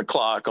to 1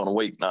 o'clock on a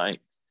weeknight.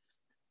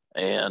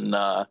 And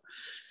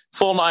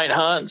full night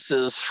hunts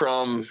is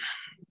from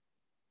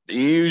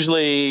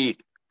usually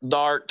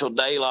dark till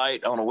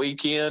daylight on a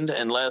weekend,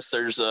 unless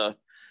there's a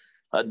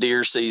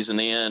deer season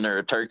in or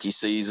a turkey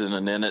season.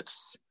 And then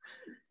it's,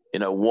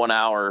 1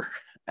 hour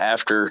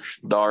after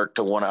dark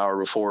to 1 hour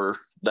before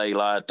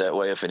daylight. That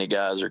way, if any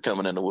guys are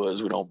coming in the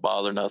woods, we don't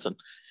bother nothing.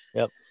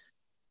 Yep.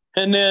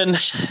 And then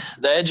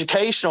the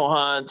educational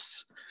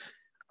hunts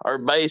are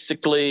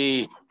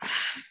basically,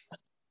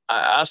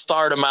 I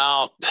start them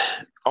out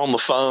on the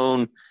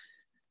phone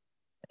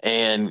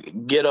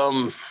and get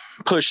them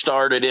push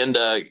started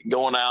into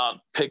going out,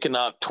 picking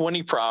up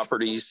 20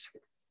 properties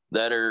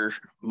that are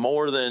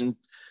more than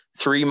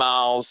 3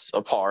 miles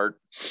apart.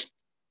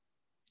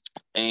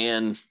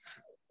 And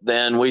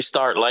then we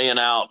start laying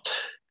out,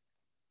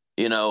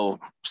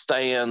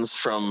 stands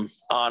from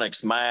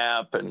Onyx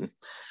Map and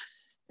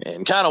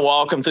kind of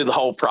walk them through the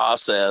whole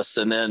process.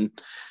 And then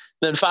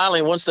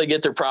finally, once they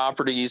get their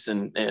properties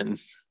and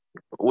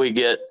we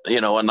get,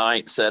 a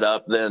night set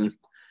up, then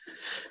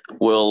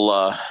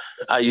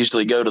I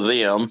usually go to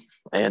them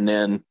and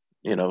then,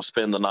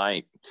 spend the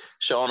night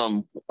showing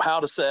them how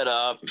to set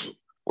up,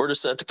 where to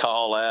set the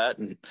call at,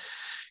 and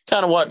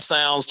kind of what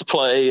sounds to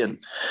play, and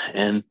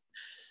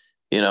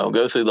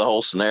go through the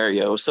whole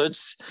scenario. So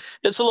it's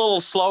a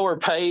little slower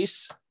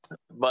pace,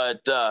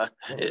 but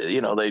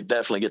they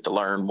definitely get to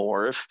learn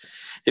more.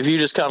 If you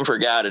just come for a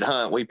guided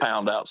hunt, we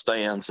pound out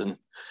stands, and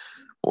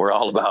we're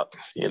all about,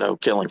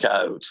 killing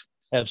coyotes.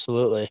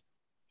 Absolutely.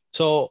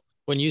 So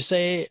when you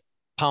say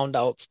pound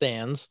out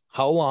stands,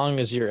 how long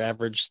is your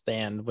average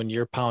stand when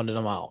you're pounding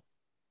them out?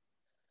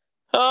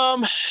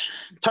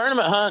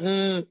 Tournament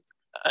hunting,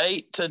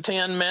 8 to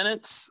 10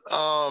 minutes.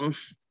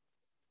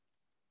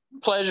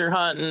 Pleasure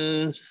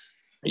hunting,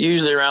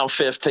 usually around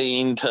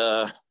 15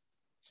 to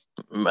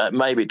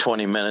maybe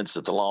 20 minutes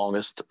at the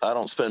longest. I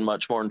don't spend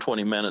much more than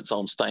 20 minutes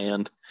on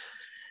stand.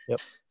 Yep.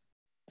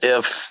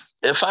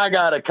 If I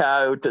got a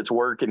coyote that's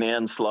working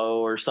in slow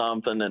or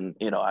something, and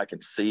I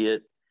can see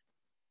it,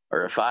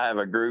 or if I have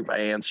a group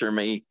answer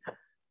me,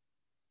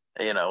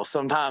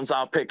 sometimes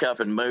I'll pick up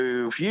and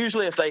move.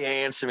 Usually if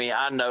they answer me,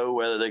 I know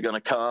whether they're going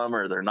to come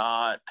or they're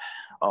not.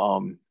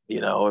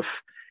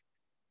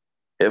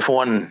 If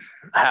one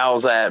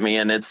howls at me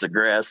and it's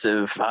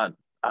aggressive,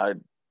 I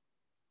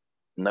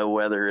know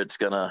whether it's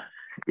going to,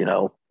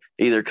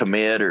 either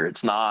commit or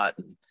it's not.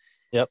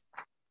 Yep.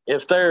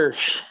 If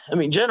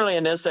generally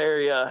in this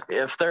area,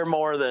 if they're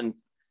more than,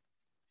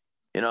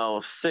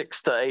 600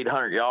 to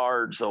 800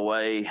 yards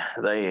away,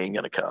 they ain't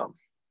going to come.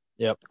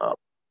 Yep.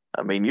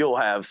 You'll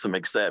have some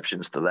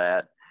exceptions to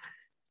that.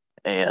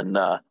 And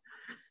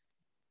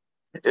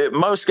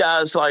most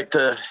guys like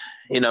to,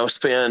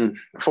 spend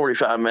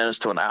 45 minutes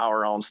to an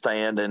hour on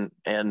stand.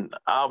 And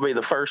I'll be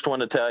the first one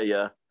to tell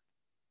you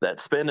that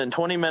spending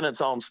 20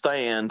 minutes on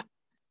stand,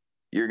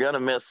 you're going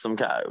to miss some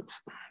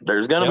coyotes.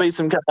 There's going to be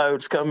some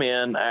coyotes come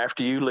in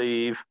after you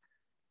leave.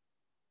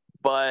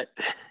 But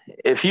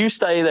if you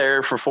stay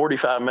there for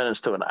 45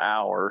 minutes to an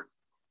hour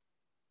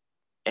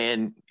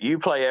and you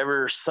play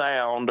every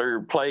sound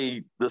or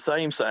play the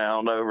same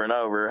sound over and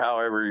over,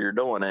 however you're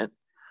doing it,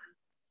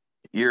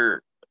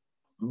 you're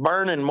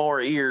burning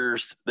more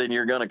ears than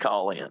you're going to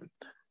call in.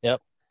 Yep.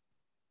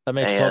 That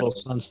makes total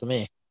sense to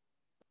me.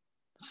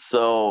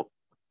 So,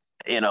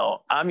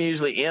 I'm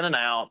usually in and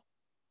out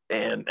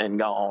and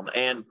gone.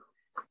 And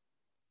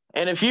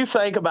if you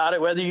think about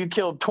it, whether you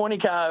killed 20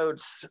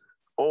 coyotes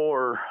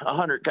or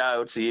 100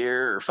 coyotes a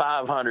year or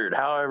 500,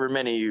 however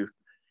many you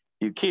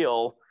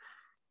kill,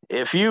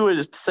 if you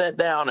would sit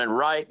down and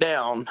write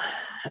down,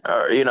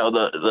 or,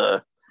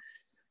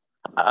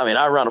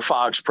 I run a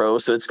Fox Pro,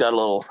 so it's got a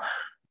little,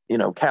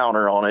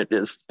 counter on it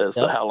as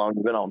to how long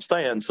you've been on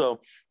stand.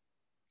 So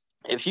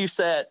if you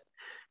sat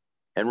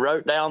and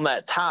wrote down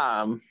that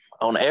time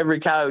on every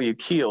cow you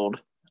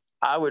killed,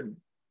 I would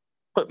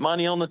put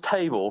money on the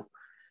table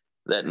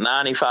that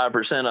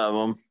 95% of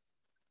them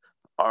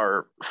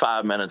are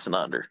 5 minutes and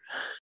under.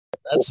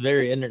 That's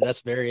very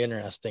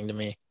interesting to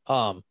me.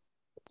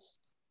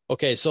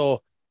 Okay,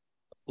 so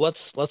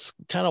let's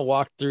kind of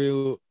walk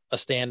through a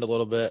stand a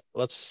little bit.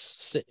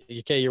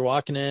 Okay, you're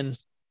walking in.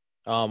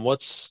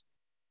 What's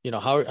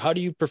how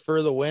do you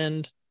prefer the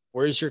wind?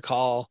 Where's your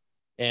call?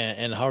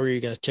 And how are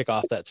you going to kick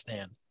off that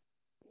stand?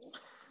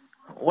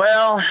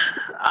 Well,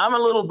 I'm a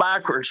little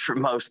backwards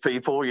from most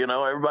people.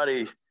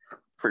 Everybody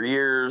for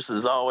years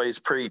has always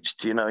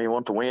preached, you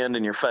want the wind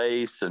in your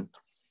face.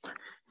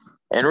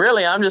 And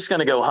really, I'm just going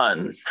to go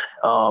hunting.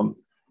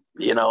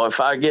 If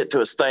I get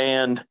to a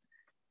stand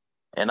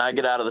and I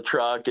get out of the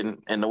truck and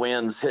the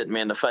wind's hitting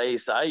me in the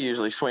face, I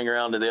usually swing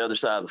around to the other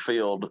side of the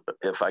field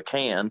if I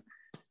can,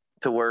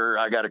 to where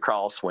I got a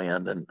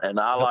crosswind. And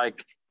I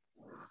like,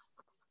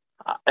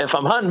 if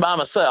I'm hunting by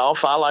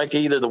myself, I like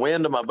either the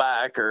wind to my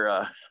back or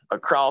a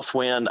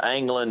crosswind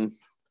angling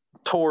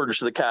towards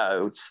the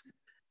coyotes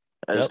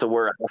as to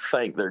where I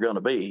think they're going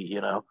to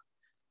be,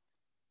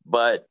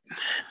 But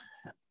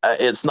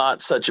it's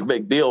not such a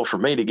big deal for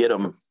me to get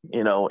them,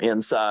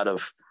 inside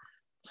of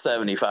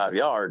 75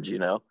 yards,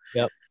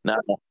 Yep. Now,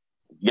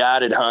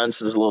 guided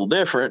hunts is a little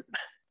different.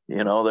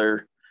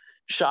 Their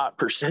shot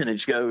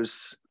percentage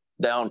goes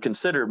down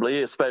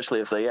considerably,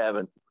 especially if they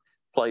haven't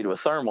played with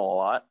thermal a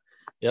lot.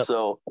 Yep.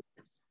 So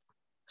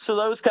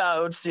those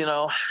coyotes,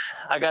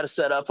 I got to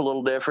set up a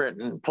little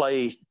different and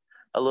play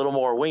a little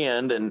more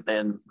wind.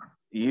 And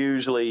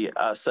usually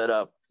I set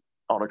up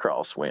on a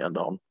crosswind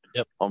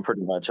on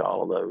pretty much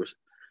all of those.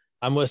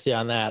 I'm with you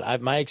on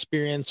that. My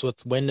experience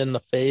with wind in the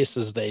face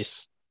is they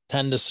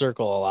tend to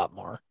circle a lot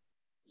more.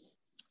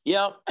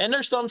 Yeah. And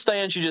there's some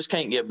stands you just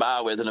can't get by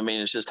with it. I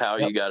mean, it's just how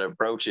you got to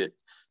approach it.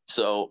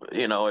 So,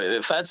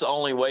 if that's the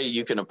only way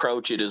you can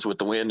approach it is with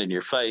the wind in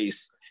your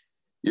face,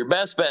 your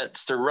best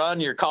bet's to run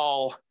your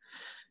call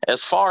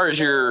as far as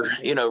your,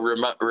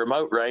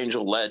 remote range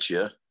will let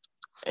you,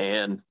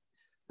 and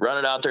run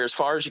it out there as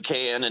far as you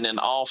can, and then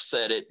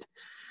offset it.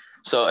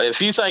 So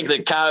if you think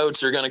that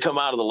coyotes are going to come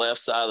out of the left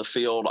side of the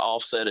field,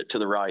 offset it to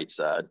the right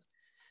side.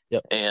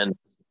 Yep. And,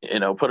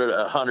 put it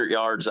 100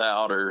 yards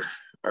out or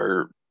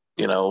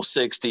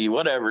 60,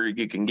 whatever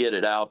you can get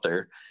it out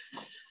there.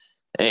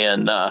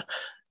 And,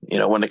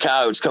 when the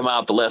coyotes come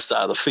out the left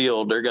side of the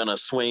field, they're going to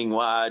swing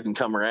wide and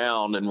come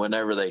around. And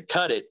whenever they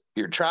cut it,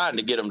 you're trying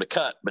to get them to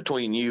cut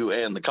between you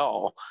and the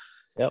call.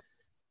 Yep.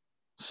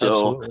 So,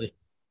 absolutely.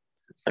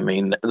 I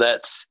mean,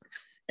 that's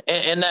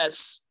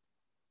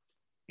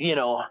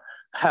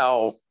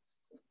how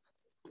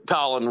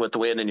calling with the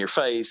wind in your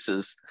face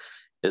is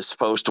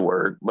supposed to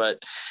work.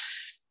 But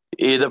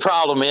the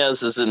problem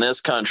is in this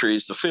country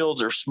is the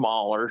fields are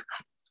smaller.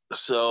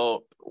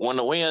 So when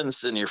the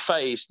wind's in your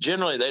face,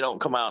 generally they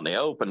don't come out in the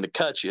open to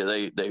cut you.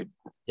 They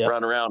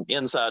run around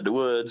inside the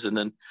woods and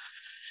then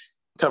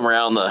come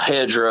around the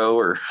hedgerow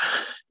or,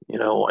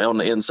 on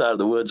the inside of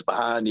the woods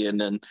behind you, and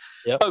then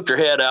poke their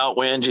head out,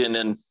 wind you, and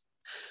then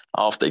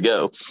off they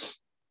go.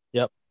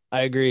 Yep.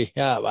 I agree.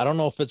 Yeah. I don't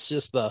know if it's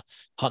just the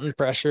hunting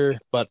pressure,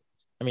 but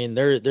I mean,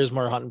 there's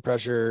more hunting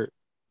pressure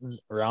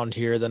around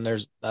here than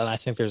I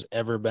think there's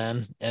ever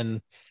been.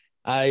 And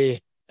I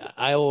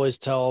always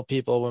tell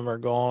people when we're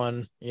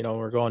going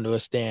to a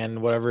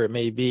stand, whatever it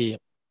may be,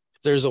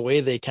 if there's a way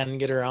they can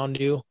get around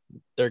you,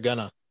 they're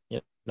gonna,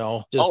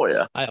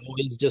 I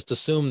always just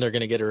assume they're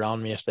going to get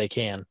around me if they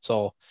can.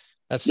 So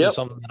that's just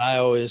something that I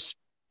always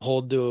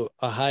hold to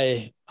a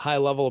high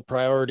level of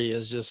priority,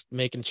 is just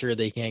making sure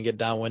they can't get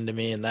downwind to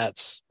me. And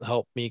that's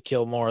helped me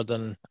kill more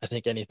than I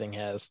think anything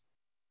has.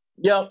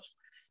 Yep.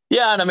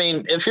 Yeah. And I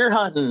mean, if you're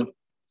hunting,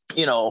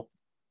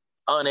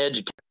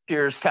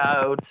 uneducated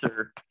coyotes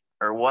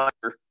or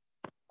whatever,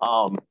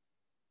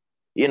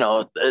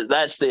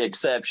 that's the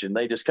exception.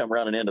 They just come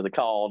running into the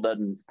call.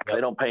 They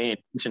don't pay any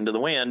attention to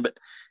the wind, but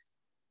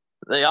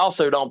they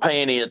also don't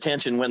pay any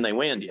attention when they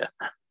wind you.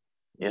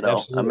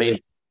 Absolutely. I mean,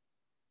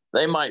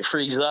 they might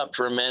freeze up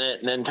for a minute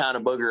and then kind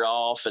of booger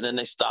off, and then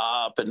they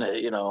stop, and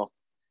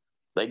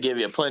they give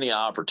you plenty of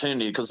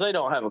opportunity because they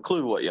don't have a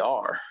clue what you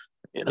are,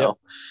 Yep.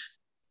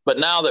 But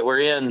now that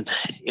we're in,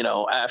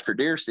 after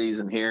deer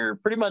season here,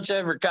 pretty much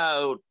every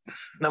coyote,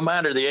 no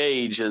matter the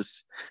age,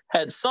 has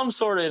had some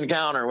sort of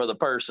encounter with a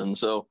person.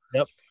 So,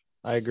 yep,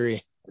 I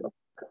agree.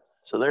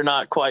 So they're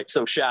not quite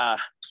so shy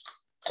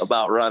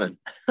about running.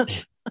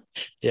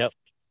 Yep.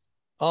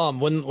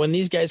 When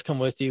these guys come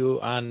with you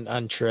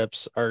on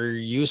trips, are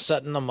you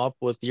setting them up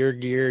with your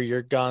gear,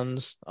 your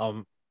guns?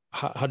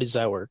 How does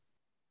that work?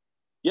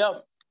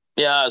 Yep.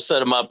 Yeah, I set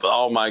them up,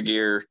 all my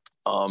gear.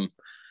 So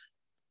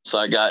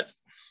I got,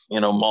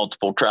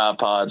 multiple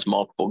tripods,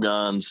 multiple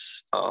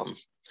guns.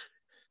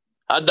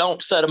 I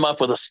don't set them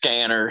up with a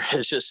scanner.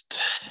 It's just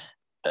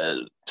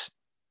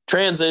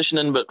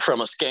transitioning, but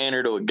from a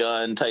scanner to a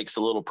gun takes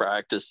a little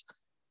practice.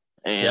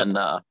 And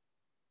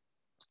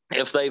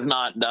if they've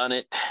not done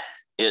it,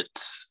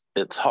 it's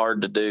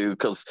hard to do,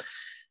 because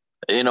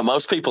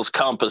most people's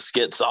compass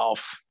gets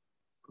off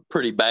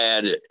pretty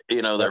bad,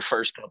 their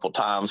first couple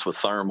times with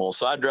thermal.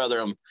 So I'd rather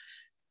them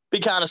be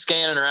kind of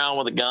scanning around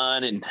with a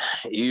gun. And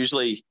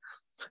usually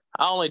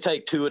I only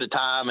take 2 at a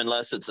time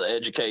unless it's an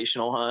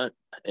educational hunt.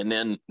 And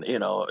then,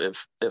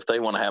 if they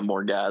want to have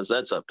more guys,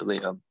 that's up to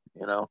them,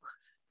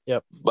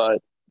 Yep.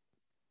 But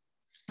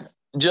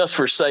just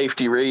for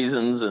safety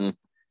reasons and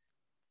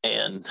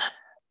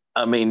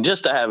I mean,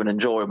 just to have an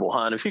enjoyable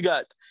hunt. If you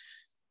got,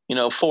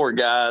 4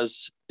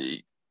 guys,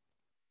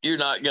 you're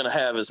not going to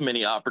have as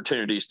many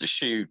opportunities to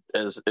shoot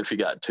as if you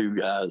got 2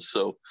 guys.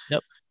 So,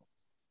 yep.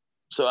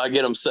 So I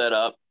get them set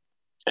up,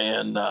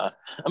 and I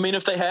mean,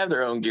 if they have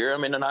their own gear, I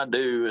mean, and I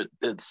do,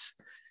 it's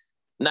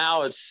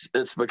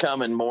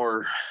becoming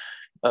more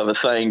of a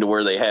thing to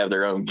where they have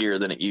their own gear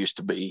than it used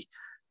to be.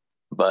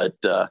 But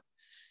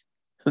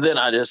then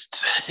I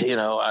just,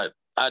 I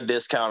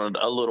discounted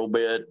a little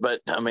bit,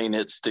 but I mean,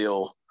 it's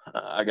still,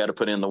 I got to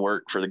put in the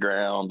work for the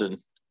ground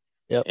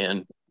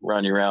and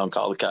run you around,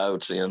 call the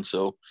coyotes in.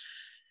 So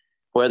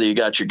whether you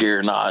got your gear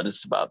or not,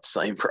 it's about the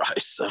same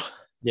price. So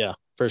yeah,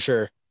 for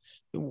sure.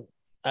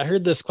 I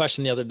heard this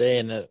question the other day,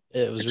 and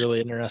it was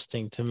really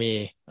interesting to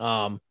me.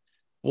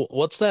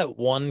 What's that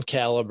one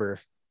caliber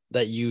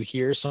that you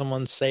hear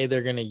someone say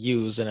they're going to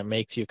use and it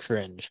makes you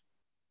cringe?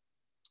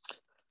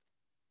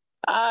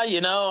 Or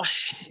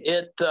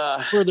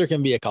there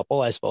can be a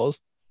couple, I suppose.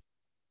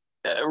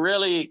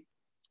 Really,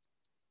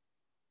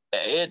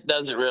 it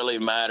doesn't really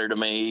matter to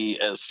me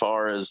as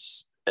far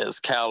as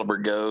caliber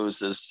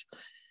goes, as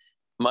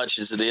much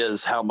as it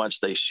is how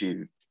much they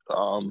shoot.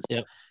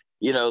 Yep.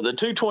 The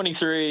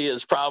 223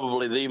 is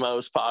probably the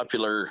most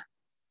popular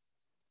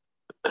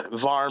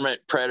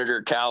varmint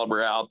predator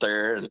caliber out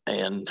there,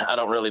 and I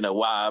don't really know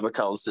why,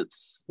 because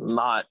it's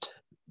not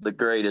the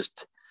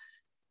greatest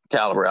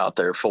caliber out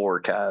there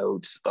for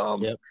coyotes.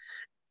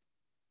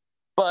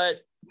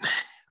 But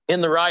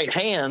in the right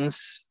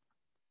hands,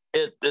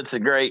 it's a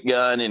great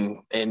gun,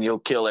 and you'll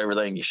kill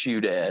everything you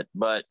shoot at.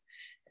 But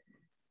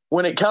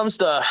when it comes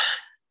to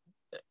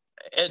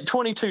at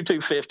 22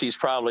 250 is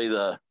probably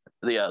the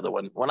other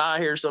one. When I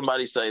hear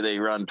somebody say they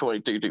run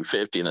 22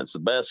 250 and it's the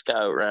best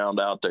coyote round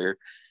out there,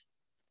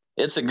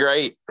 it's a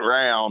great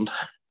round,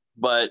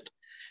 but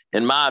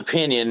in my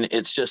opinion,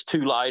 it's just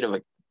too light of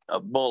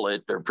a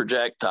bullet or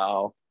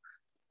projectile.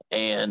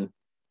 And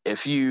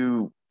if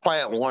you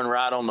plant one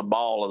right on the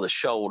ball of the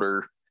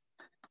shoulder,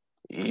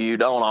 you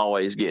don't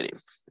always get him.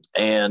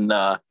 And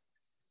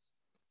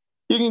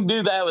you can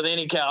do that with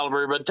any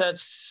caliber, but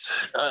that's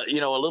a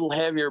little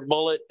heavier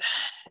bullet,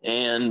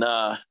 and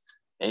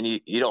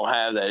you don't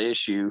have that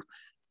issue.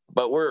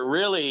 But where it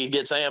really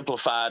gets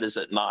amplified is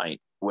at night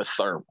with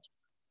thermal.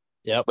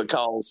 Yep.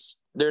 Because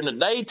during the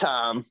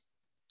daytime,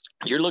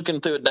 you're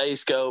looking through a day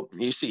scope,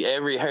 you see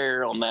every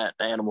hair on that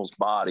animal's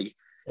body.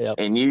 Yep.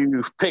 And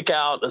you pick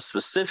out a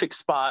specific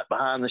spot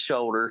behind the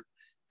shoulder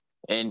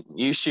and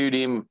you shoot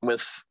him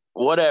with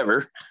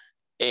whatever,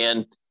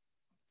 and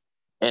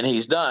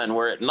he's done.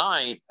 Where at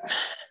night,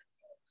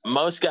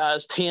 most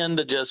guys tend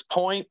to just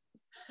point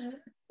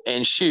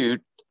and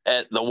shoot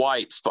at the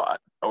white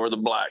spot or the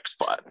black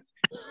spot.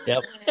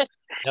 Yep.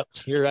 Yep.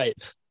 You're right.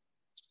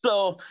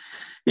 So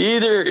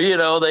either,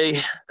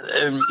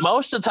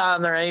 most of the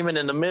time they're aiming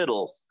in the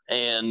middle,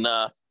 and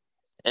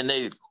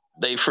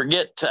they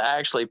forget to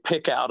actually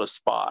pick out a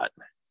spot.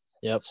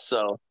 Yep.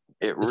 So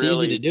it's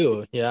easy to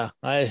do. Yeah.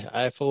 I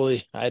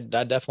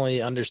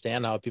definitely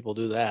understand how people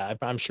do that.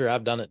 I'm sure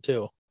I've done it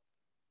too.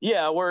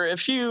 Yeah. Where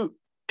if you're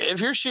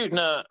shooting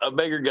a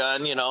bigger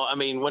gun,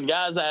 when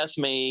guys ask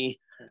me,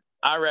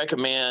 I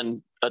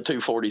recommend a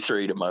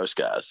 243 to most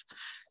guys.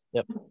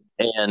 Yep.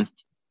 And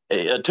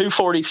a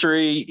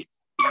 243,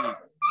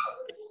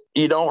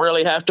 you don't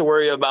really have to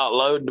worry about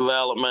load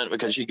development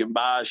because you can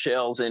buy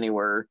shells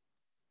anywhere.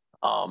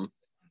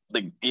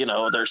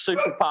 They're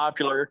super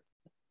popular.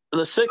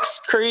 The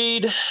 6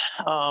 Creed,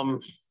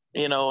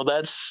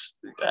 that's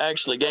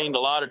actually gained a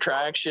lot of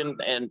traction,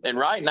 and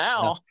right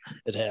now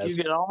it has.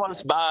 You can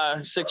almost buy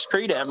 6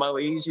 Creed ammo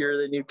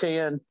easier than you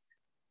can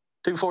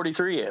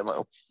 243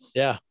 ammo.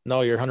 Yeah,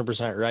 no, you're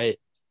 100% right.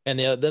 And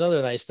the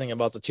other nice thing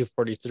about the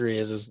 243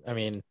 is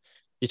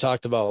you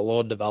talked about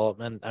load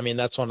development. I mean,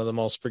 that's one of the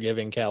most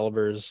forgiving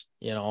calibers,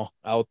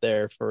 out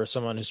there for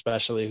someone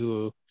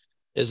who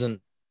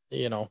isn't,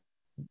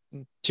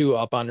 too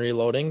up on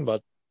reloading,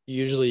 but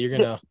usually you're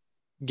going to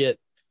get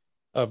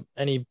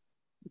any,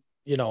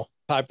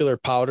 popular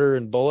powder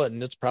and bullet,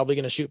 and it's probably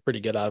going to shoot pretty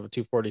good out of a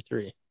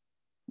 243.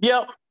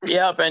 Yep.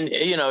 And,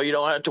 you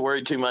don't have to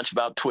worry too much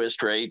about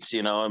twist rates.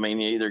 You're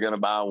either going to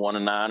buy a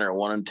 1-9 or a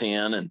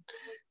 1-10,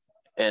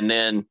 and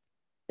then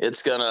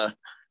it's going to,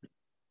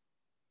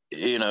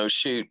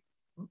 shoot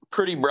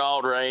pretty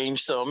broad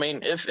range. So,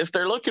 if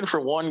they're looking for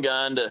one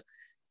gun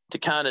to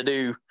kind of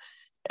do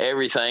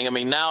everything,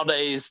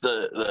 nowadays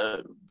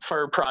the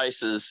fur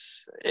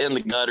prices in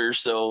the gutter.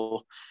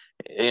 So,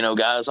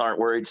 guys aren't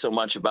worried so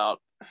much about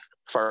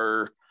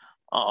fur,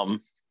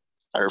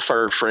 or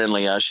fur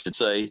friendly, I should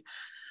say.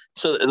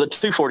 So the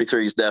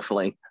 243 is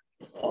definitely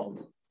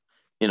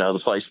the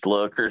place to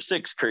look, or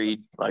 6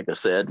 Creed, like I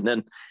said. And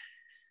then,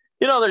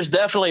 there's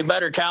definitely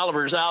better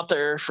calibers out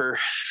there for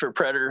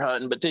predator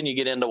hunting, but then you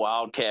get into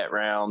wildcat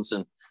rounds,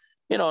 and,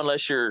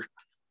 unless you're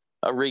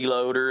a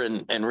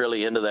reloader and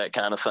really into that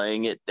kind of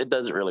thing, it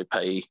doesn't really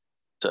pay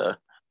to,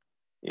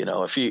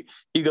 if you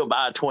go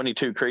buy a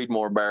 22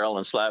 Creedmoor barrel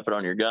and slap it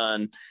on your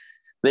gun,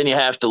 then you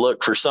have to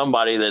look for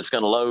somebody that's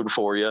going to load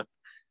for you.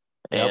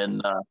 Yep.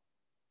 And,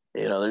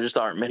 there just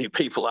aren't many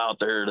people out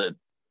there that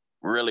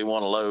really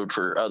want to load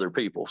for other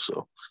people.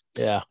 So,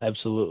 yeah,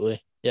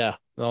 absolutely. Yeah,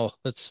 no,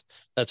 that's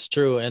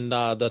true. And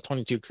the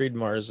 22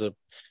 Creedmoor is a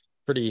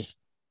pretty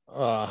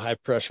high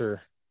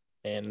pressure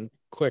and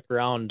quick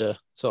round.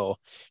 So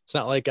it's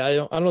not like I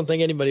don't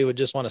think anybody would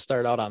just want to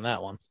start out on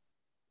that one.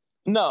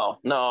 No.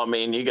 I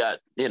mean, you got,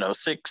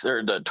 6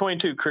 or the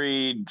 22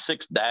 Creed,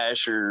 6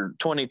 Dasher,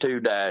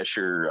 22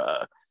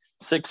 Dasher,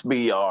 6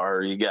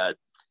 BR. You got,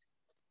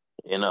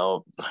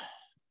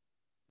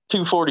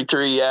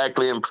 243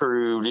 Ackley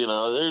improved.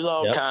 There's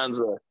all kinds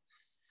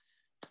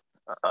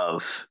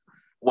of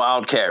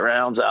wildcat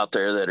rounds out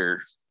there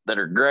that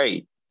are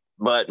great,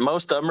 but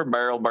most of them are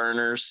barrel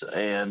burners.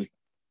 And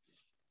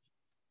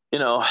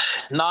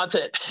not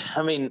that,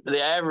 I mean,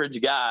 the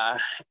average guy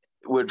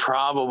would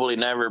probably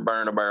never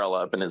burn a barrel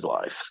up in his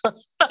life.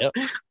 Yep.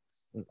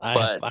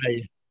 I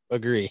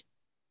agree.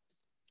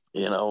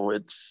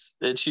 It's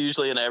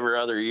usually an every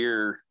other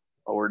year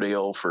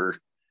ordeal for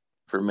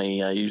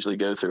me. I usually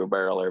go through a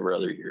barrel every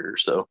other year.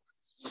 So,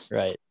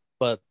 right.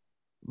 But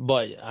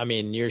I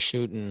mean, you're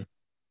shooting,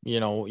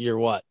 you're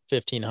what,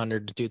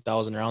 1,500 to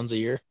 2,000 rounds a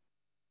year?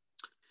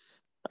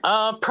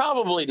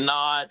 Probably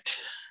not.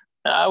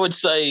 I would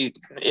say,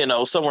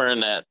 somewhere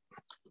in that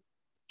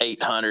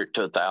 800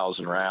 to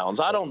 1,000 rounds.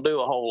 I don't do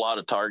a whole lot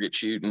of target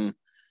shooting.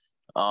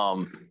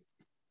 And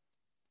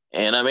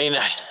I mean,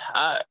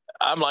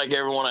 I'm like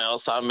everyone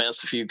else. I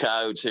miss a few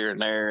coyotes here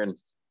and there,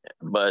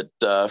 but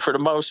for the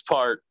most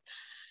part,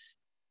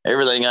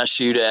 everything I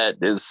shoot at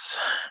is,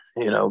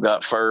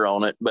 got fur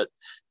on it. But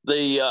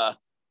the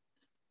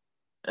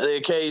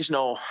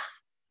occasional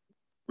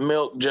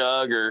milk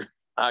jug, or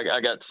I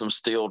got some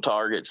steel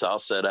targets I'll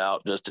set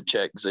out just to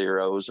check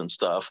zeros and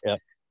stuff. Yep.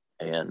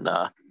 And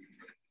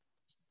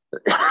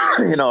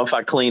if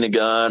I clean a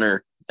gun,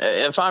 or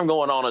if I'm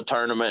going on a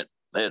tournament,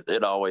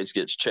 it always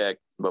gets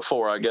checked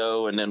before I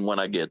go, and then when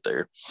I get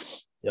there.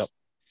 Yep.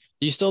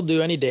 Do you still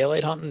do any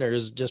daylight hunting, or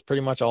is it just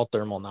pretty much all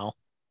thermal now?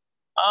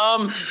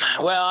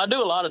 Well, I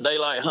do a lot of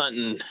daylight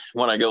hunting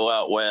when I go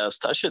out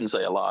west. I shouldn't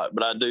say a lot,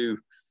 but I do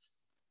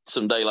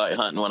some daylight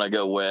hunting when I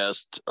go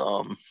west.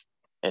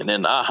 And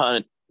then I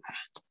hunt,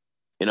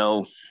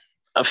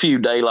 a few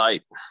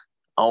daylight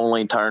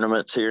only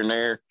tournaments here and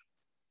there,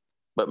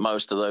 but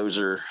most of those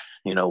are,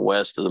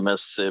 west of the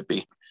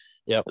Mississippi.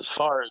 Yep. As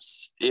far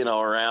as,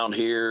 around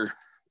here,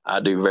 I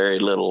do very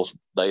little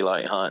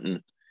daylight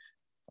hunting.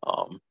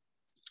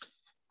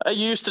 I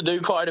used to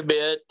do quite a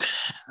bit.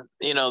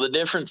 The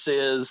difference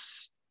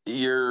is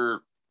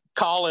your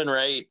call-in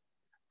rate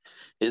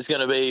is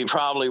going to be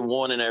probably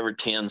 1 in every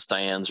 10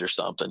 stands or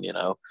something,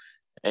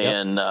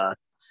 and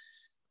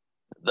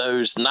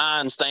those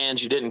 9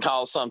 stands you didn't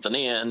call something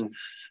in,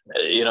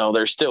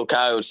 there's still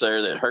coyotes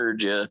there that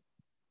heard you.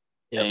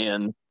 Yep.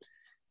 And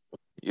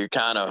you're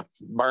kind of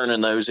burning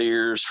those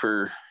ears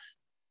for,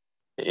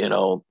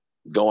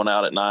 going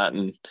out at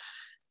night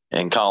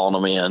and calling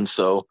them in.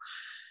 So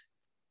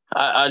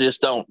I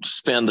just don't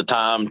spend the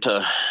time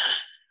to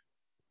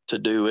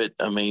do it.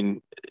 I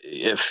mean,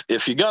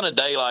 if you're going to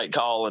daylight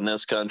call in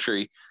this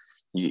country,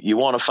 you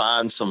want to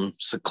find some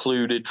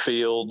secluded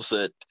fields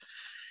that,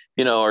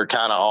 are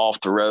kind of off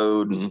the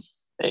road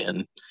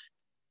and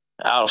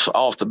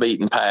off the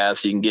beaten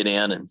path. You can get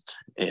in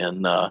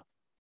and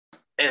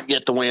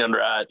get the wind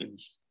right.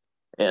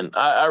 And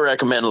I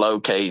recommend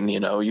locating.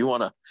 You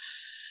want to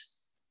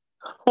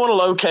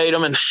locate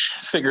them and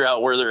figure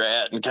out where they're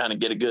at and kind of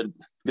get a good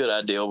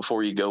idea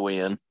before you go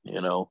in.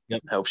 Yep.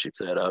 Helps you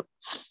set up.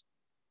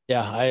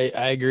 Yeah,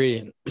 I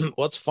agree.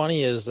 What's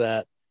funny is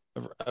that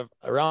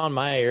around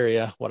my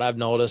area, what I've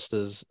noticed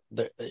is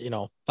that,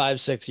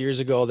 5-6 years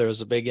ago, there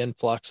was a big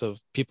influx of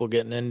people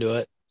getting into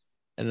it.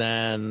 And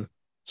then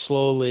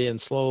slowly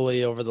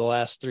over the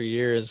last 3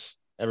 years,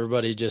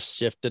 everybody just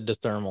shifted to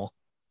thermal.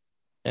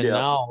 And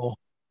now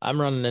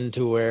I'm running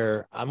into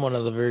where I'm one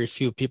of the very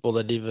few people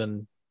that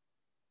even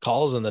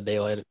calls in the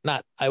daylight.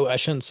 I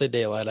shouldn't say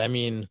daylight. I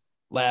mean,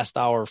 last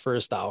hour,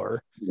 first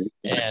hour.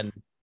 And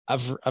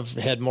I've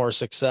had more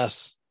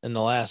success in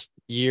the last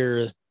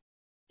year,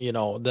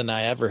 than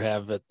I ever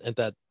have at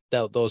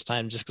those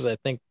times, just because I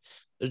think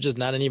there's just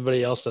not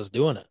anybody else that's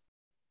doing it.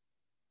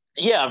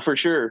 Yeah, for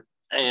sure.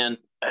 And,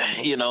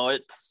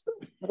 it's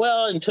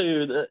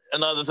and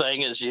another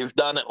thing is you've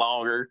done it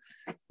longer.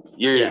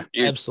 You're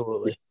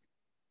absolutely.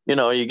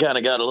 You kind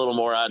of got a little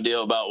more idea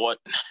about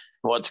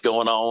what's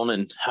going on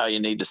and how you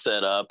need to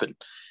set up,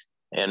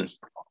 and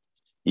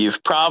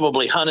you've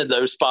probably hunted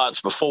those spots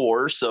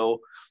before.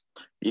 So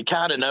you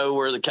kind of know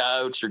where the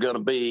coyotes are going to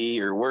be,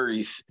 or where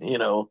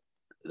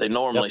they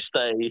normally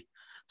stay.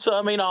 So,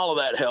 I mean, all of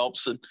that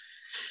helps. And,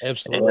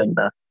 Absolutely.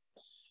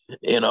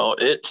 And,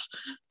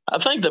 I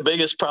think the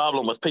biggest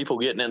problem with people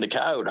getting into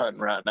coyote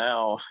hunting right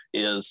now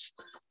is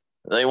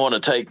they want to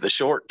take the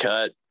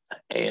shortcut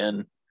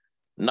and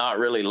not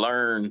really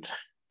learn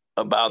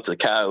about the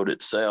coyote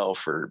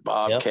itself or Yep.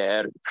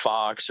 bobcat or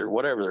fox or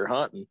whatever they're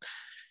hunting.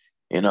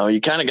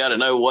 You kind of got to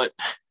know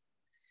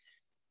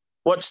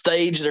what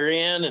stage they're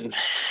in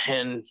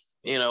and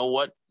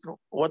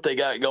what they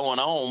got going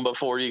on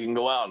before you can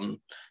go out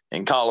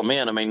and call them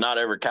in. I mean, not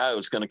every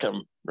coyote's going to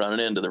come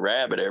running into the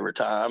rabbit every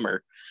time,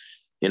 or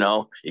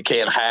you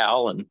can't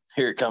howl and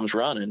here it comes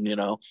running.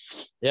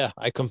 Yeah,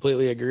 I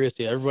completely agree with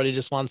you. Everybody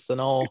just wants to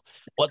know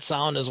what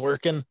sound is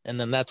working, and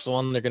then that's the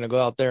one they're going to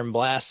go out there and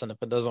blast. And if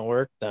it doesn't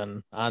work,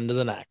 then on to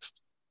the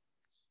next.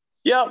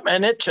 Yeah,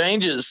 and it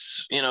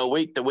changes,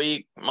 week to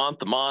week, month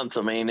to month.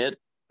 I mean,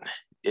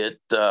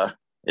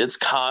 it's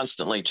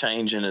constantly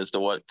changing as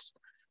to what's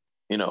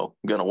going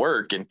to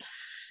work. And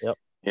Yep.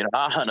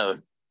 I hunt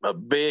a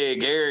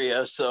big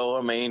area, so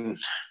I mean,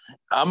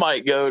 I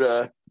might go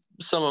to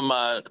some of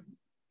my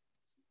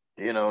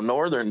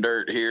northern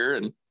dirt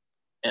here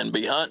and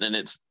be hunting, and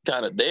it's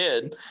kind of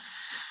dead.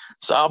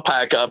 So I'll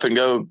pack up and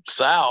go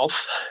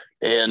south,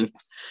 and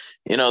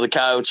the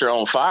coyotes are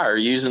on fire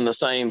using the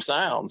same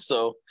sound.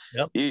 So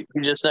Yep. you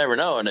just never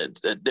know. And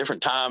at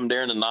different time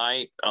during the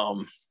night,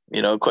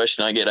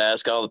 question I get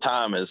asked all the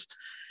time is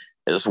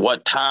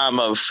what time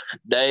of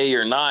day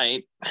or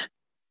night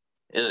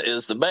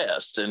is the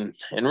best? And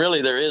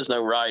really there is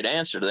no right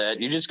answer to that.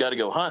 You just got to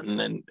go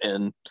hunting.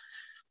 And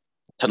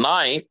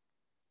tonight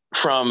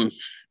from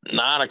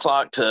 9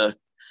 o'clock to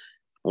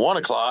 1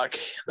 o'clock,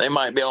 they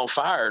might be on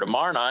fire.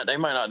 Tomorrow night, they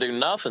might not do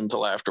nothing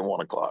till after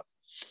 1 o'clock.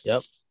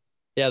 Yep.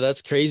 Yeah,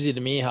 that's crazy to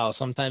me how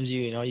sometimes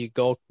you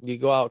go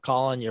out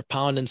calling, you're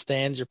pounding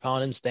stands,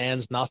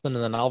 nothing,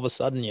 and then all of a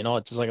sudden,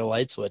 it's just like a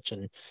light switch,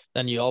 and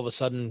then you all of a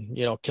sudden,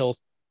 kill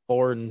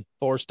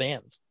four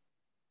stands.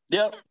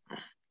 Yep.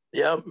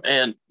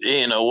 And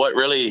what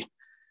really,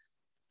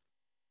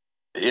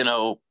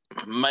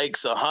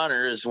 makes a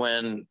hunter is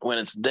when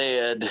it's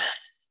dead,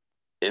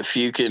 if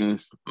you can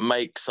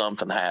make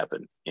something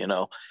happen,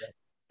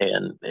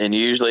 and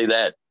usually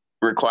that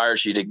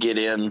requires you to get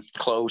in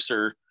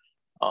closer,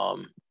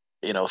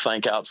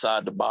 think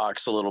outside the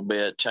box a little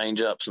bit,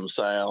 change up some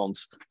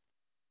sounds.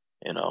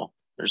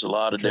 There's a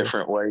lot of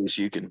different ways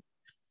you can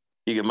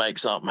make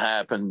something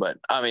happen. But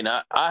I mean,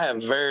 I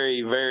have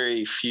very,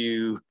 very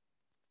few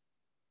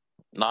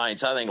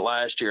nights. I think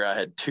last year I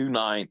had 2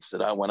 nights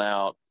that I went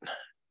out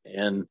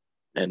and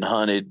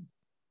hunted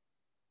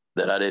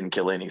that I didn't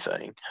kill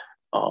anything.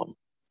 And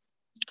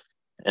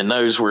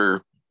those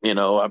were,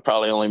 I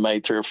probably only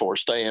made 3 or 4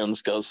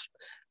 stands because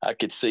I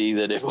could see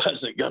that it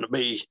wasn't going to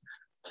be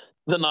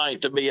the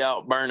night to be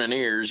out burning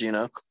ears,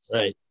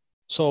 Right.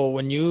 So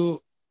when you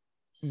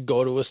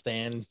go to a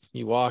stand,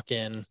 you walk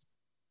in,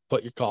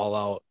 put your call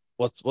out,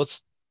 what's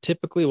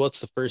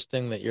the first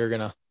thing that you're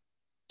going to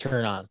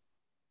turn on?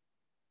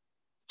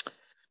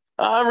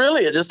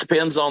 Really, it just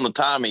depends on the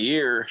time of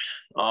year.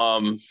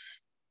 If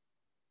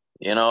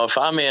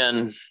I'm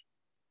in,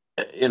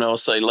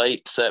 say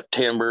late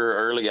September,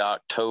 early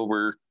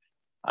October,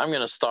 I'm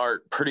going to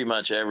start pretty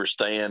much every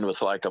stand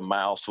with like a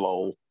mouse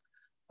vole,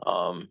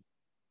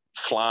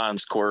 flying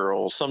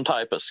squirrel, some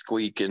type of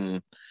squeaking,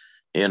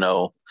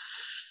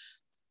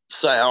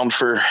 sound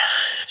for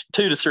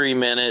 2 to 3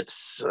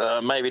 minutes,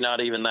 maybe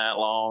not even that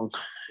long,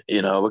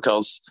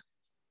 because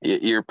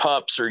your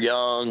pups are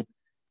young.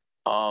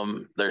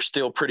 They're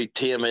still pretty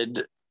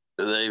timid.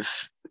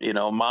 They've,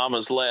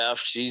 mama's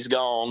left, she's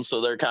gone,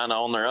 so they're kind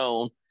of on their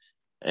own.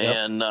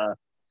 Yep.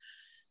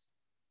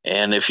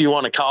 And if you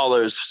want to call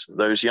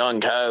those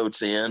young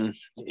coyotes in,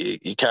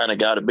 you kind of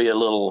got to be a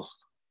little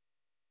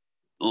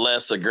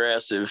less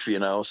aggressive,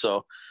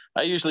 So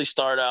I usually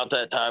start out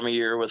that time of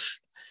year with,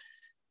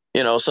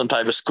 some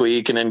type of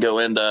squeak, and then go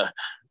into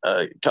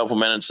a couple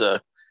minutes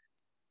of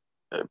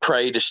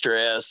prey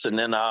distress, and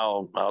then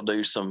I'll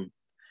do some,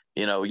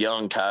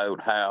 young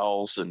coyote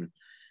howls, and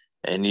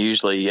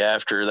usually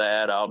after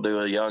that I'll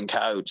do a young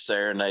coyote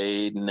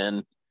serenade,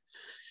 and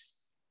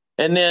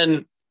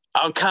then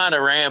I'll kind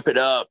of ramp it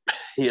up.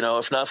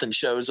 If nothing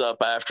shows up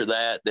after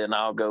that, then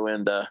I'll go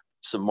into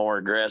some more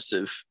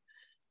aggressive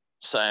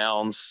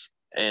sounds,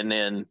 and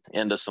then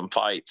into some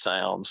fight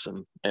sounds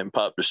and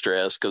pup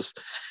distress. Because,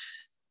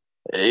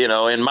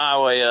 in my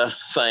way of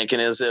thinking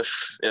is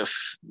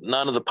if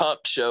none of the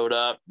pups showed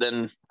up,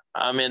 then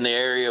I'm in the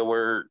area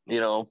where,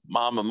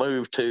 mama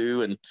moved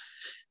to,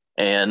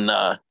 and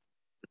now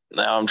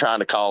I'm trying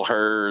to call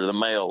her the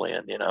male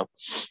in,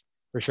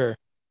 For sure.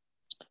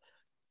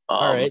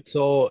 All right.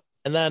 So,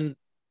 and then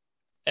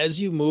as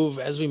we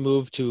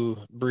move to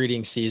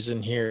breeding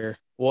season here,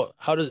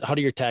 how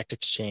do your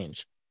tactics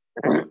change?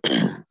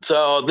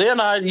 So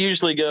then I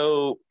usually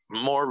go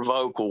more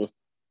vocal.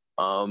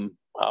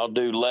 I'll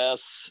do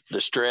less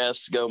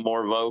distress, go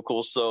more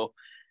vocal. So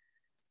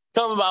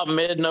come about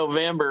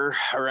mid-November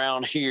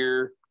around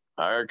here,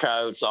 our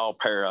coyotes all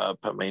pair up.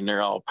 I mean,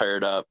 they're all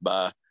paired up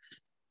by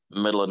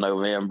middle of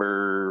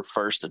November,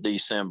 1st of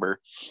December.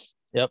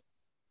 Yep.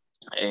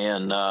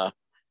 And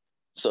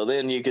so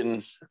then you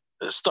can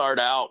start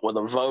out with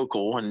a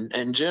vocal,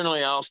 and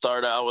generally I'll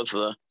start out with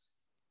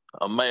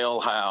a male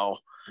howl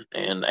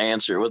and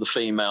answer with a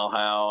female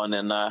howl, and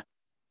then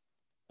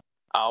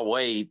I'll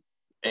wait,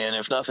 and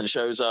if nothing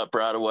shows up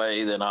right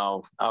away, then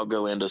I'll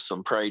go into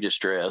some prey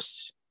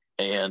distress,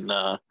 and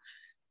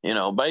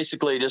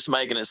basically just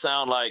making it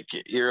sound like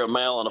you're a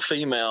male and a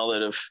female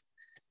that have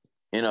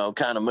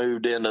kind of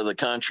moved into the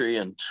country,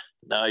 and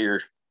now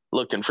you're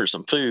looking for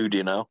some food.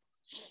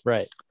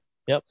 Right.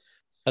 Yep.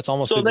 That's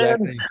almost So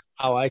exactly then,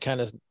 how I kind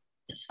of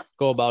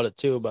go about it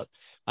too. But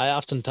I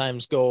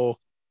oftentimes go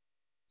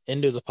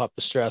into the pup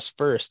distress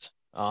first,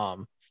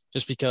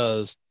 just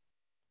because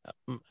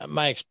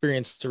my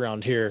experience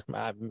around here,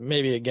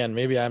 maybe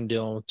I'm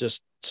dealing with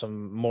just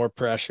some more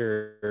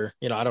pressure.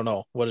 I don't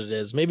know what it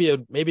is. Maybe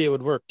it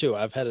would work too.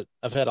 I've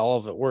had all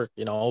of it work,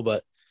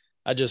 but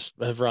I just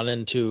have run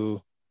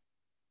into,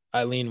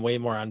 I lean way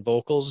more on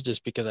vocals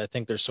just because I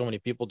think there's so many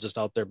people just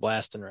out there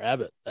blasting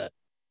rabbit that,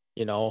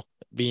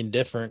 being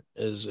different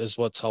is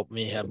what's helped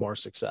me have more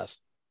success.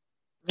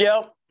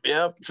 yep,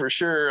 for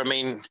sure. I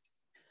mean,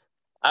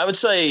 I would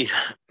say,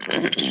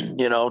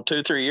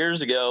 2-3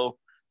 years ago,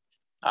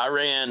 I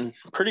ran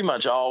pretty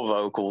much all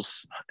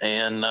vocals,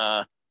 and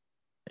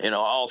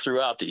all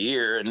throughout the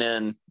year, and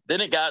then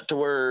it got to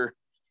where,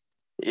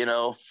 being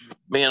on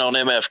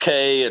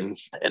MFK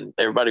and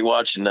everybody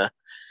watching the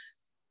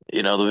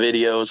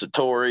videos of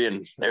Tori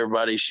and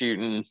everybody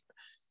shooting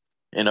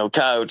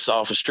coyotes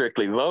off of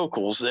strictly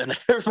vocals, and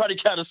everybody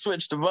kind of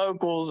switched to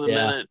vocals, and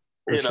Yeah, then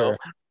for sure.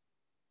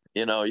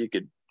 you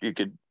could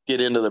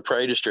get into the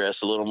prey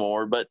distress a little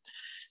more, but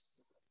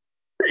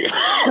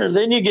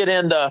then you get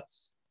into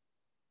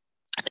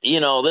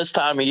this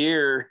time of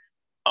year,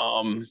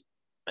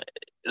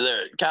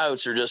 the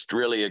coyotes are just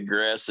really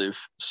aggressive,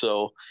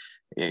 so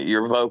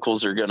your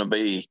vocals are going to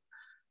be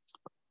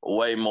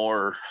way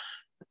more,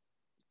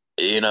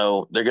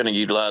 they're going to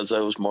utilize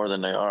those more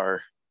than they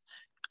are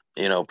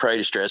prey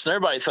distress. And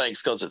everybody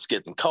thinks because it's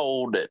getting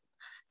cold that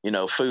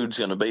food's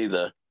going to be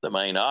the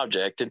main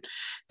object, and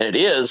it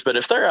is. But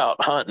if they're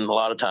out hunting, a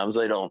lot of times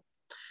they don't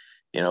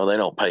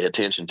pay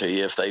attention to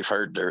you if they've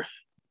heard their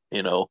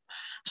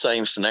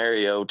same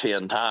scenario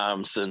 10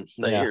 times and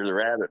they hear the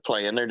rabbit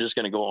playing. They're just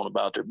going to go on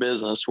about their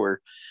business, where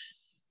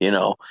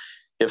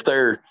if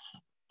they're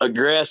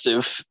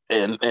aggressive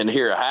and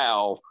hear a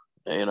howl,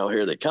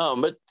 here they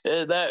come. But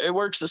that it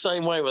works the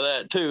same way with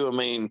that too. I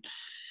mean,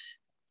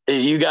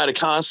 you got to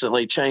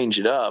constantly change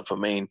it up. I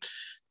mean,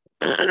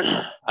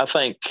 I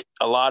think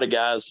a lot of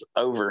guys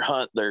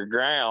overhunt their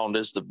ground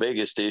is the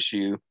biggest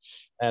issue.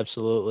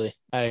 Absolutely.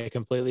 I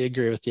completely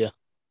agree with you.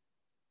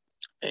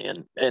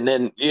 And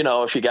then,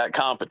 if you got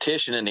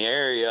competition in the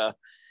area,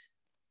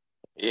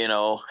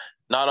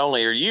 not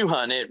only are you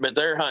hunting it, but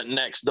they're hunting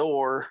next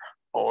door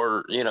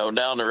or,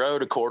 down the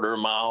road a quarter of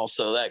a mile.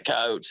 So that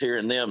coyote's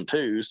hearing them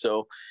too.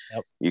 So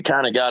you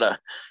kind of got to,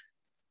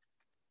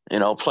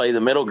 play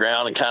the middle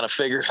ground and kind of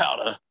figure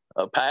out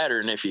a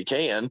pattern if you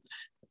can.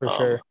 For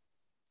sure.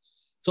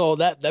 So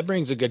that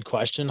brings a good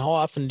question. How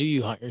often do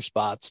you hunt your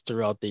spots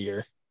throughout the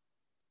year?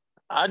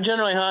 I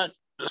generally hunt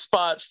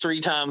spots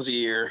 3 times a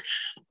year.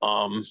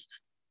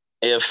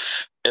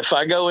 If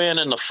I go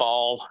in the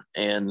fall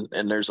and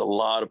there's a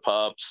lot of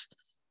pups,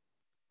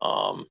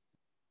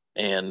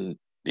 and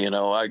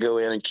I go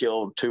in and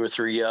kill 2 or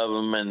 3 of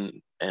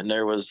them, and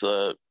there was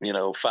 5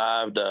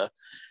 to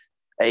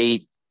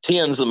 8,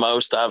 10's the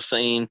most I've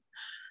seen.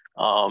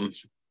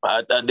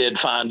 I did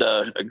find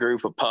a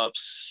group of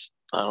pups,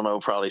 I don't know,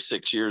 probably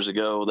 6 years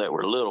ago, that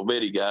were little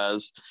bitty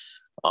guys,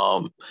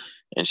 and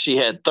she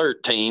had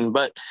 13.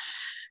 But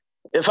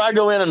if I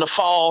go in the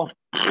fall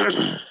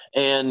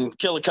and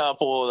kill a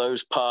couple of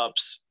those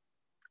pups,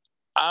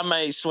 I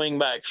may swing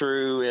back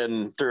through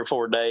in 3 or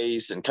 4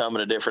 days and come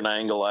at a different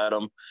angle at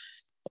them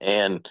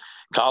and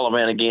call them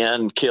in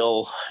again,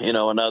 kill,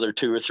 another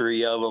 2 or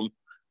 3 of them.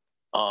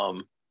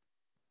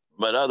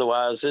 But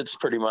otherwise, it's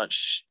pretty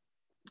much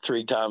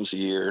 3 times a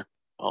year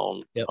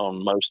on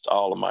most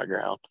all of my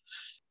ground.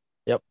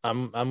 Yep.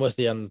 I'm with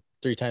you on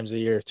 3 times a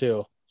year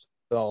too.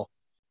 So,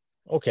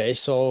 okay.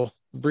 So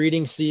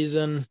breeding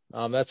season,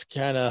 that's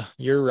kind of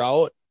your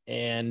route.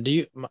 And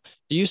do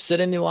you sit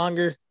any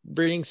longer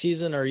breeding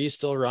season, or are you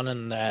still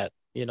running that,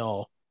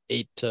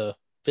 8 to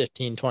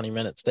 15, 20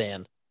 minute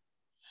stand?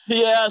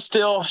 Yeah,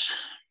 still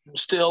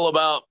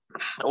about,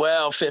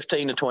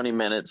 15 to 20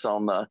 minutes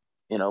on the,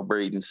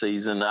 breeding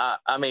season.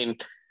 I mean,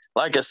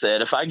 like I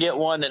said, if I get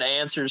one that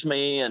answers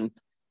me and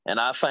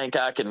I think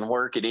I can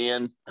work it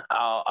in,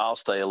 I'll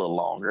stay a little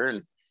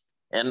longer.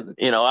 And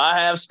I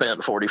have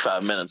spent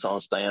 45 minutes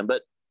on stand,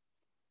 but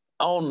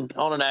on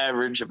an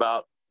average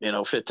about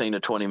 15 to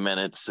 20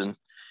 minutes. And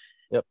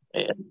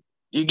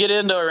you get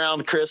into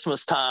around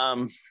Christmas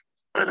time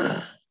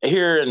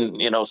here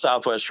in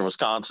southwestern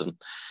Wisconsin.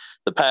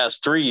 The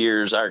past 3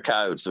 years, our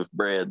coyotes have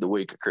bred the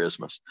week of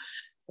Christmas,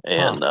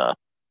 and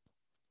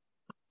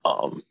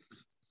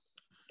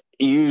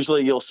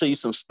usually you'll see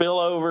some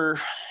spillover,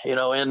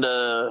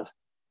 into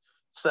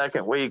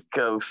second week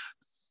of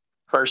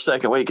first,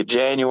 second week of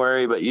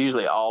January, but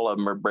usually all of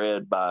them are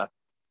bred by,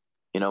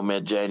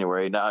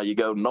 mid-January. Now you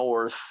go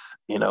north,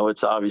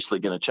 it's obviously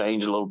going to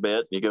change a little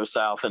bit. You go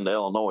south into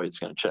Illinois, it's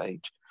going to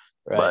change.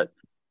 Right.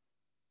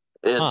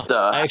 But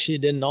I actually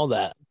didn't know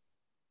that.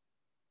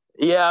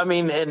 Yeah, I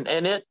mean,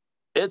 and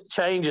it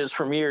changes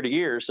from year to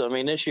year. So I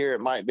mean, this year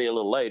it might be a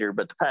little later,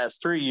 but the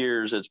past 3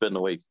 years it's been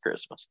the week of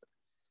Christmas.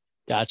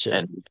 Gotcha.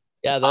 And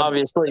yeah, that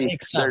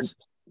makes sense.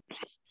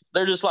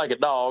 They're just like a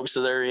dog,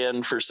 so they're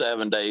in for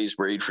 7 days,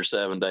 breed for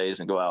 7 days,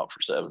 and go out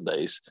for 7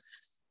 days.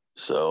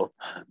 So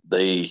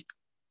the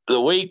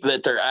week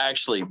that they're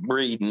actually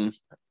breeding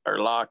or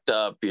locked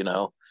up,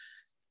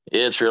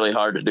 it's really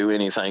hard to do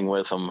anything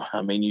with them.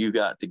 I mean, you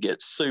got to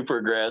get super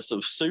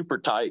aggressive, super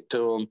tight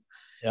to them,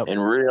 Yep.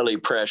 and really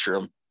pressure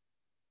them.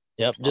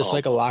 Yep, just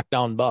like a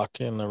lockdown buck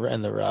in the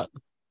rut.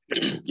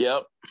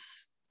 Yep.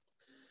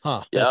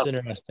 Huh, that's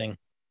interesting.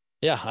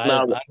 Yeah,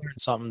 I learned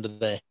something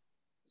today.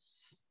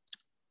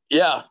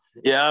 Yeah.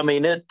 I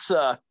mean, it's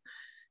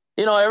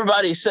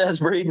everybody says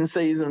breeding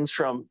seasons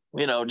from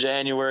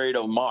January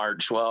to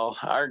March. Well,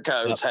 our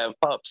coyotes have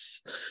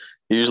pups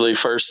usually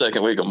first,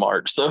 second week of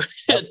March, so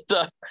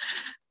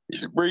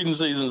breeding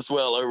season's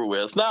well over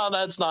with. Now,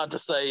 that's not to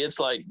say it's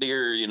like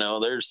deer.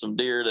 There's some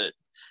deer that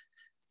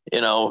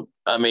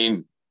I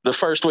mean, the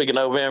first week of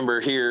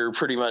November here,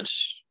 pretty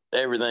much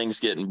everything's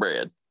getting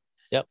bred.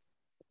 Yep.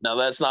 Now,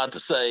 that's not to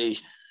say,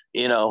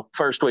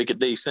 first week of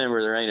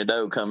December, there ain't a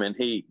doe come in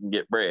heat and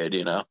get bred,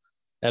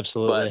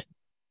 Absolutely.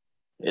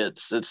 But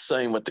it's the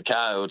same with the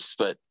coyotes.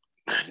 But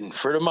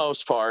for the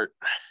most part,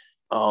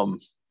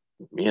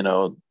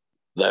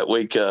 that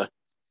week of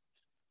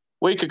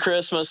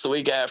Christmas, the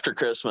week after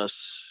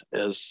Christmas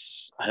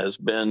has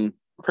been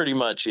pretty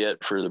much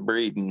it for the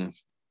breeding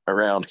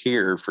around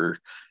here for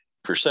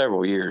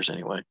several years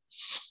anyway.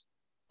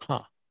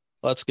 Huh.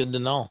 Well, that's good to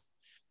know.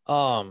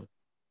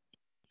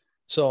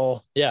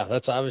 So yeah,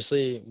 that's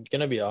obviously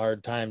gonna be a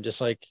hard time, just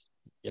like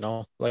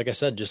like I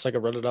said, just like a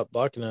rutted up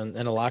buck and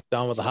a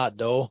lockdown with a hot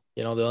doe.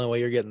 The only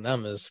way you're getting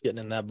them is getting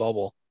in that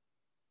bubble.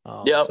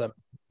 Yeah, so that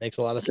makes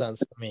a lot of sense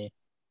to me.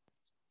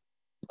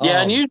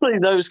 Yeah, and usually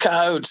those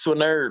coyotes, when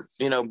they're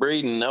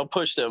breeding, they'll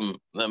push them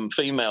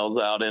females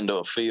out into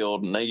a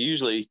field, and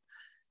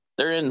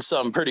they're in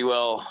some pretty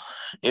well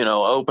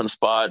open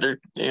spot.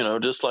 They're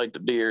just like the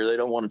deer, they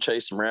don't want to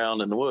chase them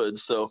around in the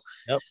woods. So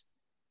yep.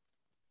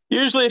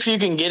 Usually if you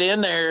can get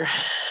in there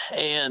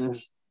and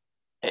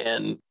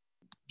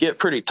get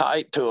pretty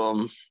tight to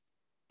them,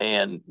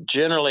 and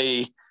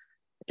generally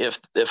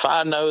if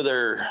I know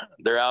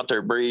they're out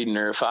there breeding,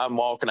 or if I'm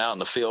walking out in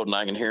the field and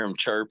I can hear them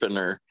chirping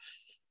or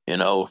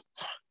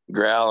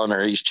growling,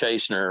 or he's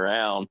chasing her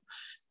around,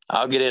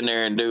 I'll get in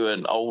there and do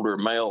an older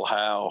male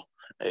howl,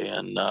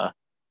 and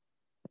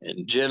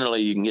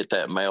generally you can get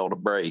that male to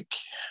break.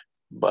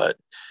 But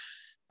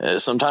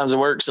sometimes it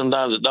works,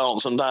 sometimes it don't.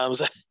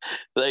 Sometimes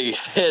they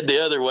head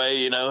the other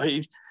way.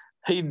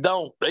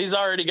 He's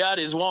already got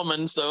his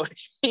woman, so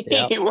he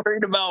ain't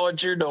worried about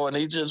what you're doing.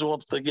 He just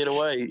wants to get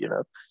away,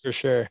 For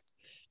sure.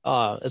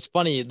 It's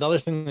funny. Another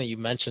thing that you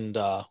mentioned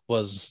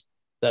was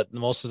that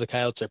most of the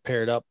coyotes are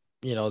paired up.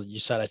 I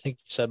think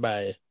you said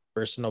by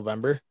 1st of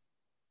November.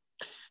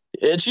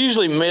 It's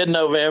usually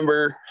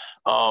mid-November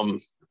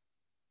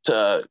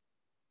to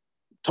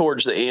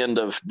towards the end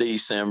of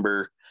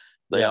December.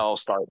 They all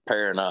start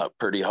pairing up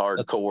pretty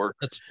hardcore.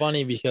 That's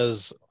funny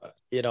because,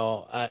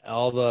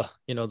 all the,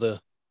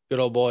 the good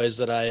old boys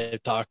that I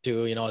talk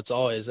to, it's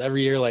always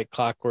every year like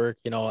clockwork,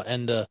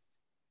 end of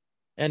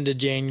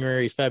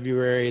January,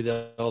 February,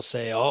 they'll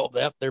say, oh,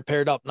 yep, they're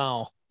paired up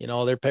now.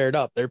 They're paired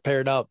up.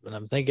 And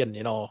I'm thinking,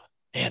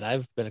 man,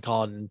 I've been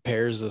calling in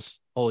pairs this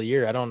whole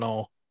year. I don't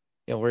know,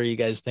 where you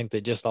guys think they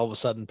just all of a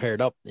sudden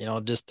paired up,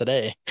 just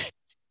today.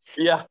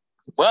 Yeah.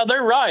 Well,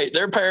 they're right.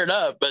 They're paired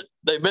up, but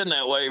they've been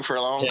that way for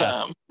a long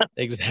time.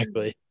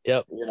 Exactly.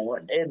 Yep.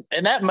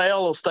 And that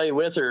male will stay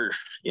with her,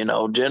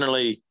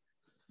 generally,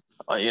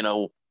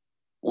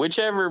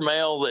 whichever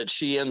male that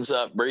she ends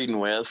up breeding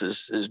with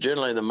is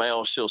generally the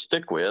male she'll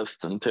stick with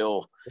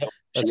until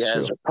she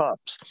has her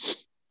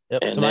pups.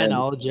 Yep. And to my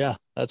knowledge,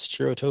 that's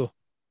true too.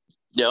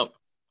 Yep.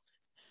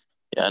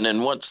 Yeah, and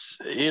then once,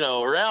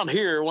 around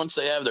here, once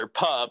they have their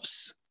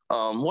pups,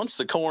 once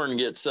the corn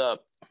gets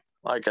up,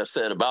 like I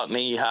said, about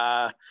knee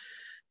high,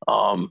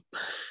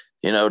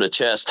 to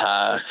chest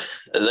high,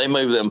 they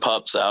move them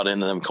pups out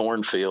into them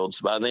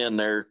cornfields. By then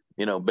they're,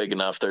 big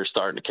enough, they're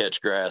starting to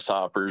catch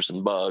grasshoppers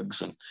and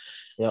bugs and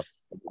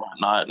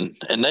whatnot.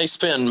 And they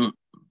spend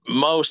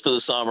most of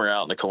the summer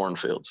out in the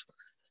cornfields.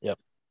 Yep,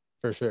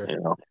 for sure.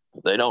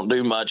 They don't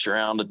do much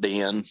around the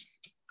den.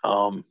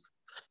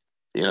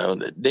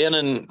 The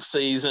denning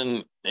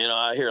season,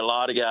 I hear a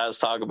lot of guys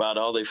talk about,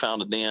 oh, they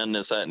found a den,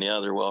 this, that, and the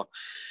other. Well,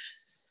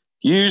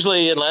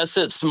 usually, unless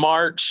it's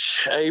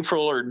March,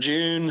 April, or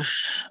June,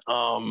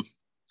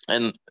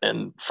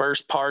 and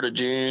first part of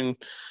June,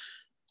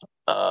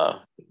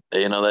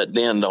 that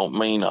den don't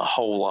mean a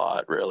whole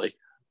lot, really.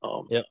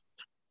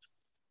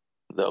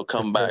 They'll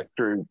come back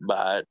through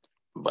by it,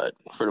 but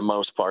for the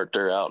most part,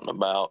 they're out and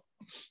about.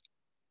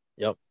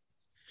 Yep.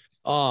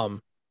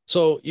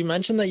 So you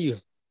mentioned that you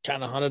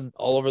kind of hunted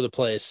all over the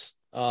place.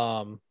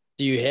 Do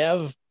you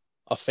have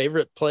a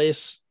favorite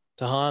place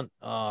to hunt?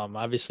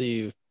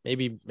 Obviously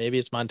maybe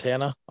it's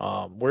Montana.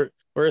 Where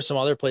are some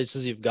other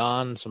places you've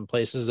gone, some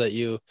places that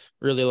you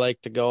really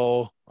like to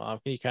go? Can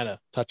you kind of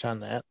touch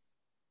on that?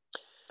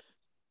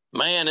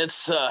 Man,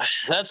 it's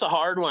that's a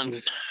hard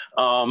one.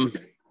 Um,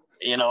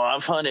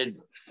 I've hunted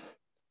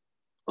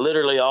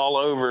literally all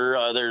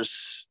over.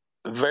 There's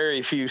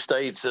very few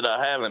states that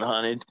I haven't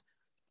hunted.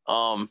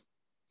 Um,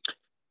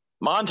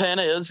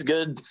 Montana is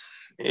good,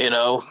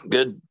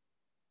 good,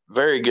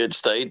 very good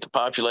state. The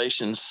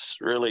population's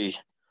really,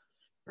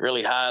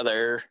 really high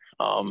there.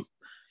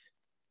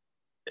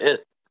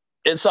 It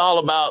it's all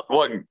about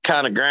what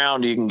kind of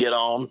ground you can get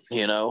on.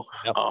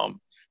 Yep.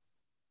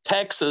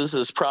 Texas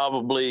is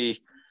probably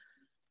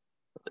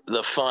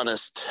the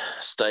funnest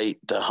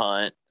state to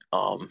hunt.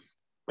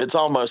 It's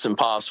almost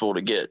impossible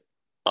to get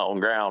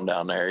on ground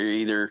down there. You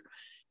either,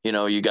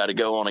 you got to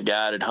go on a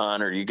guided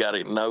hunt or you got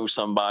to know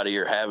somebody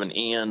or have an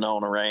inn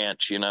on a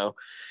ranch, Yep.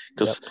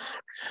 because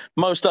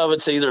most of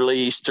it's either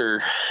leased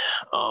or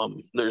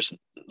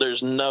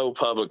there's no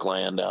public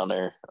land down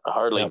there,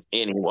 hardly Yep.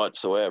 any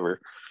whatsoever.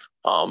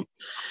 Um,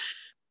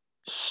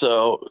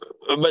 so,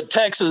 but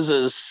Texas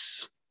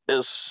is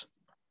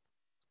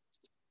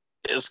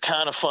is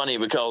kind of funny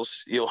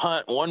because you'll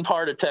hunt one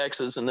part of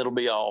Texas and it'll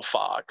be all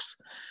fox.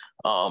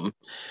 Um,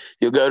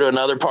 you'll go to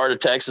another part of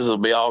Texas, it'll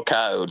be all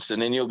coyotes,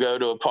 and then you'll go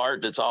to a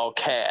part that's all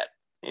cat,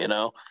 you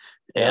know,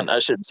 Yep. and I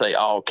shouldn't say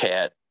all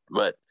cat,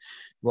 but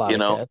A lot you of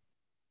know, cat.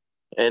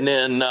 and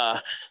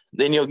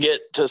then you'll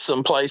get to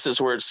some places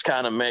where it's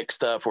kind of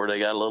mixed up, where they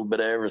got a little bit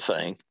of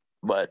everything.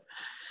 But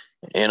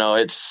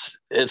it's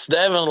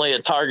definitely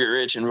a target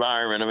rich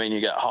environment. I mean,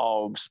 you got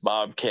hogs,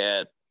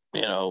 bobcat,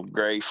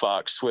 gray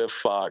fox, swift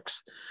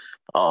fox,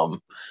 and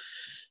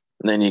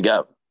then you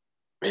got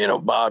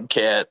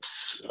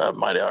bobcats. I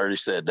might have already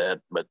said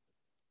that, but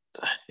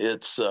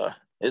it's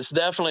it's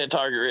definitely a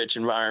target rich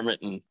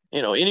environment, and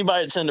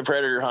anybody that's into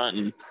predator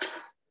hunting,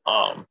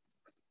 um,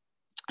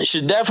 you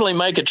should definitely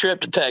make a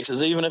trip to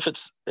Texas, even if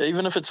it's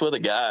with a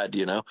guide.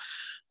 Right.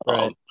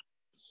 Um,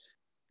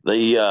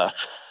 the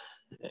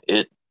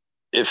it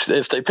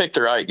if they pick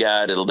the right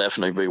guide, it'll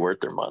definitely be worth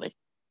their money.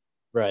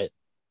 Right.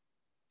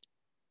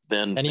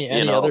 Then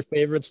Any other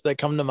favorites that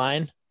come to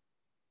mind?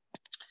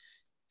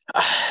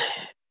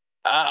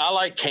 I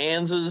like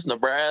Kansas,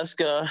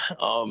 Nebraska.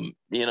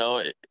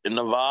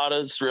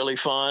 Nevada's really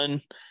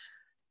fun.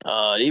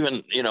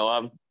 Even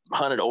I've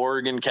hunted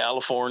Oregon,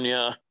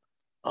 California,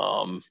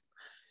 um,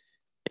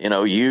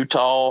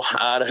 Utah,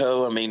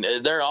 Idaho. I mean,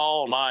 they're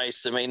all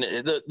nice. I mean,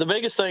 the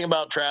biggest thing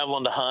about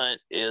traveling to hunt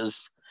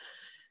is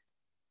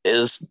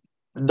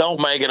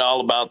don't make it all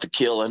about the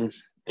killing.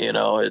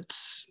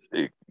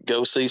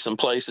 Go see some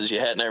places you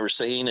hadn't ever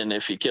seen, and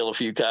if you kill a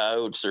few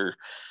coyotes or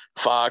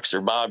fox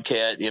or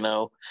bobcat,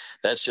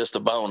 that's just a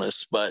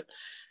bonus. But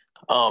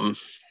um,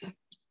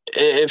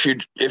 if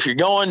you're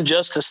going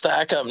just to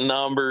stack up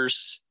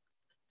numbers,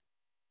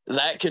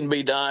 that can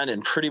be done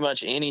in pretty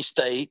much any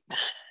state.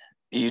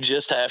 You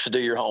just have to do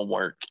your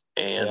homework,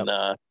 and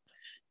Yep.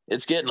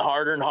 it's getting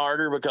harder and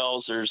harder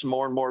because there's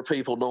more and more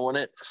people doing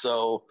it.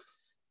 So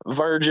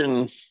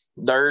virgin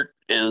dirt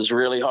is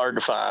really hard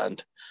to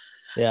find.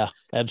 Yeah,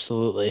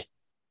 absolutely.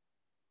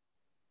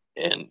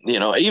 And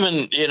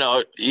even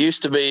it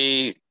used to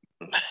be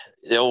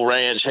the old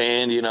ranch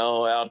hand,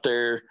 out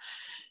there,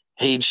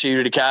 he'd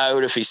shoot at a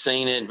coyote if he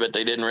seen it, but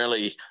they didn't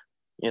really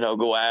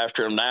go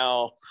after him.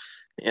 Now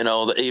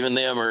even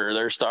them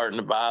they're starting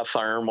to buy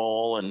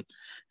thermal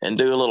and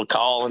do a little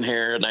calling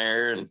here and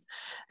there,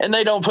 and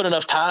they don't put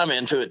enough time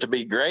into it to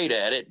be great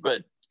at it,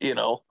 but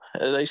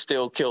they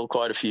still kill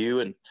quite a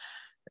few, and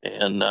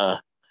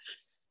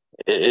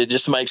it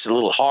just makes it a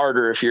little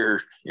harder if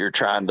you're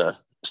trying to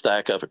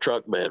stack up a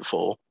truck bed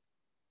full.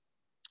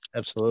 But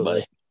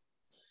Absolutely.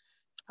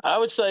 I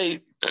would say,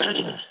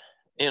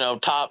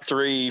 top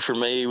three for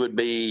me would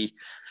be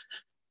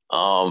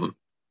um,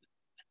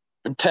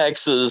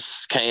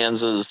 Texas,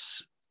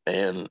 Kansas,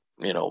 and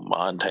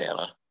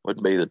Montana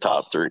would be the top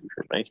Awesome. three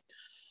for me.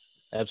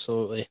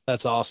 Absolutely.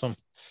 That's awesome.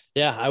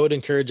 Yeah, I would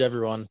encourage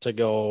everyone to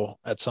go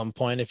at some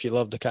point if you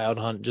love the coyote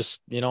hunt.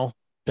 Just,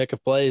 pick a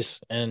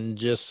place and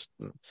just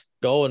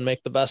go and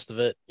make the best of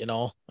it.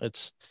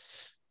 It's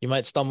you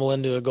might stumble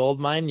into a gold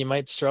mine, you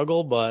might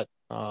struggle, but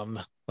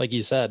like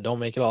you said, don't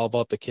make it all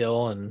about the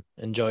kill and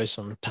enjoy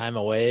some time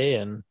away.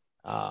 And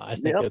I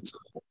think Yep.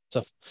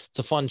 it's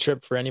a fun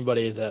trip for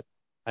anybody that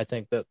I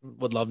think that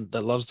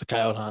loves the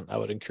coyote hunt. I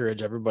would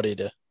encourage everybody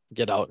to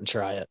get out and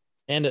try it.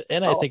 And I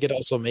Oh, think it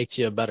also makes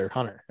you a better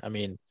hunter. I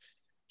mean,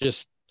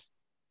 just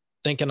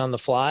thinking on the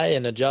fly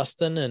and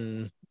adjusting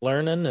and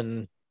learning,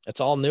 and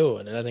it's all new.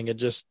 And I think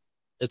it's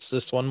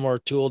just one more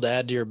tool to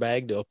add to your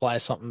bag to apply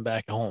something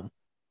back home.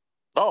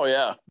 oh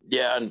yeah,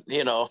 yeah, and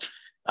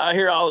I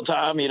hear all the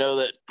time,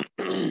 that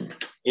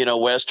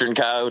Western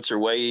coyotes are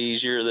way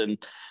easier than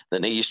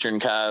Eastern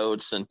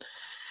coyotes, and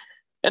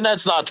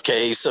that's not the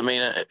case. I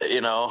mean,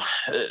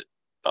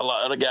 a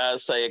lot of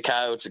guys say a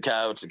coyote's a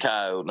coyote's a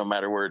coyote, no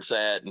matter where it's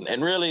at.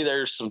 And really,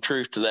 there's some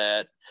truth to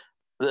that.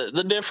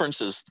 The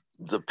difference is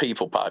the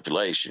people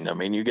population. I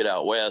mean, you get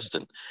out west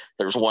and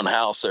there's one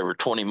house every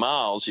 20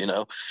 miles,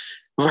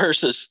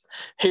 versus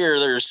here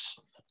there's,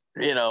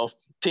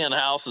 10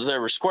 houses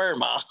every square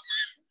mile.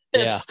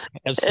 Yeah,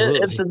 absolutely.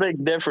 It's a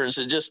big difference.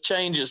 It just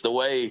changes the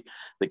way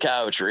the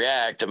coyotes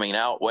react. I mean,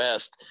 out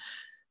west,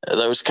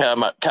 those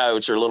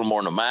coyotes are a little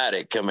more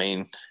nomadic. I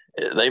mean,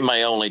 they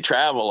may only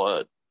travel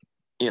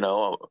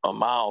a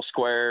mile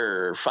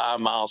square or 5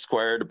 miles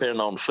square, depending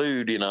on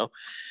food,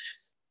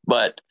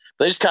 but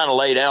they just kind of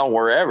lay down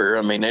wherever.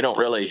 I mean, they don't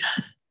really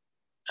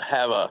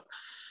have a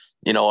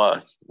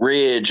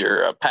ridge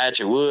or a patch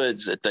of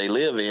woods that they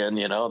live in.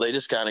 They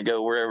just kind of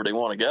go wherever they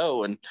want to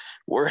go, and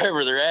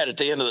wherever they're at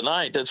the end of the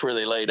night, that's where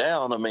they lay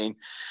down. I mean,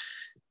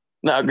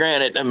 now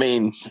granted, I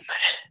mean,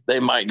 they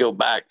might go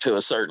back to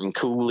a certain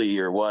coulee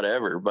or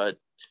whatever, but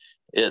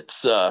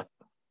it's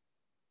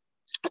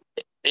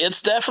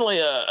definitely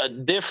a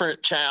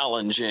different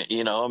challenge.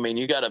 I mean,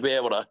 you got to be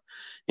able to,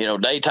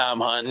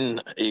 daytime hunting,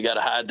 you got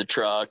to hide the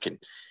truck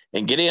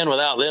and get in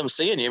without them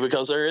seeing you,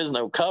 because there is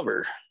no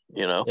cover,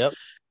 Yep.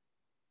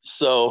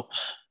 So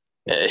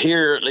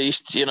here, at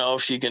least,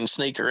 if you can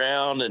sneak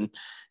around and,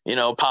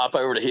 pop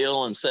over the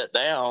hill and sit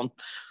down,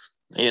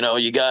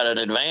 you got an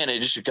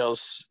advantage,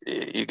 because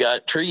you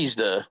got trees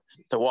to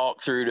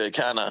walk through to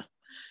kind of,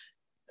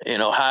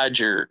 hide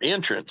your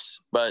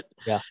entrance. But,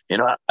 yeah,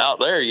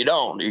 out there, you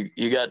don't.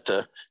 You got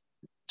to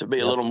be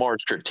a little more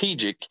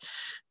strategic.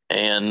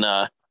 And,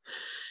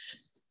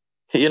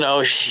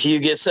 you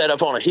get set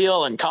up on a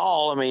hill and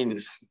call. I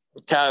mean,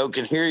 coyote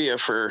can hear you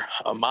for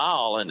a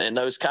mile, and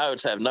those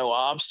coyotes have no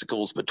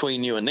obstacles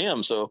between you and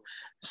them. So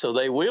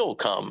they will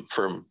come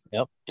from,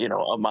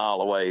 a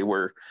mile away,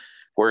 where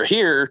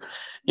here,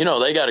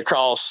 they got to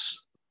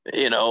cross,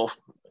 in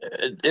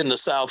the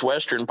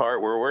southwestern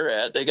part where we're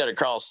at, they got to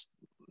cross,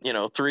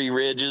 3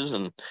 ridges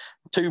and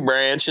 2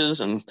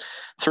 branches and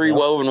 3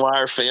 woven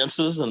wire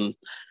fences, and,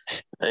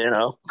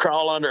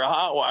 crawl under a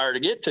hot wire to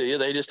get to you.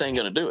 They just ain't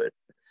going to do it.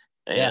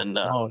 And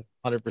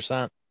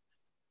 100%.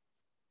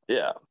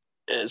 Yeah.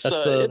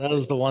 That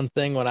was the one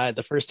thing when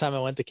the first time I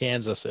went to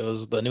Kansas, it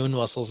was the noon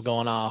whistles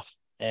going off,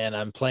 and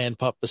I'm playing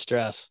pup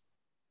distress,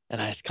 and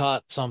I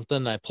caught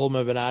something. I pulled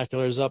my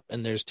binoculars up,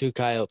 and there's 2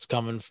 coyotes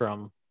coming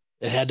from,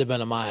 it had to have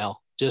been a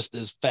mile, just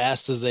as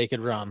fast as they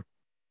could run.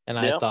 And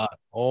I thought,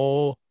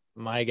 oh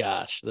my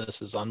gosh,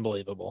 this is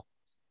unbelievable.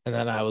 And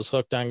then I was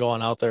hooked on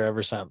going out there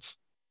ever since.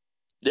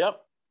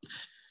 Yep.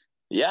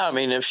 Yeah, I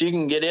mean, if you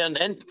can get in,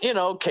 and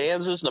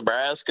Kansas,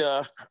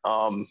 Nebraska,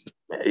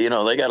 they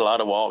got a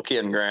lot of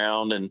walk-in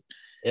ground, and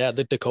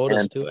the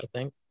Dakotas too, I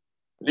think.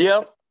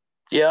 Yep.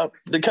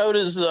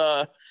 Dakotas,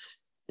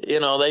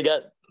 they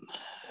got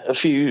a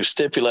few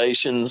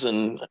stipulations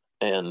and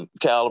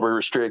caliber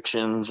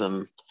restrictions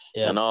and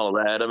all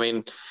of that. I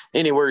mean,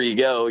 anywhere you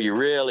go, you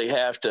really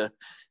have to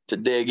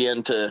dig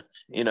into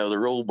the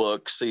rule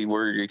book, see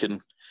where you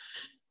can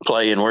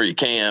play and where you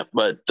can't,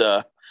 but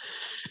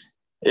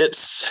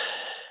it's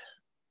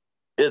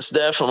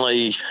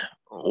definitely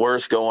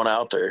worth going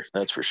out there.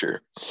 That's for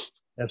sure.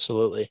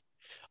 Absolutely.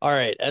 All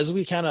right. As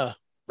we kind of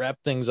wrap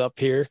things up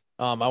here,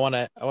 I want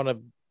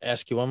to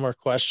ask you one more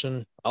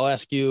question. I'll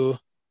ask you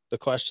the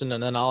question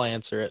and then I'll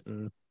answer it,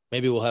 and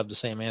maybe we'll have the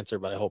same answer,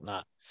 but I hope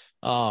not.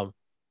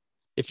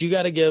 If you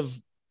got to give,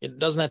 it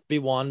doesn't have to be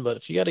one, but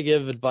if you got to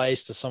give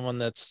advice to someone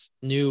that's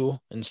new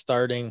and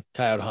starting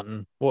coyote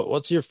hunting,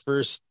 what's your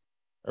first,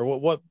 or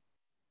what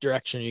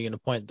direction are you going to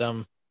point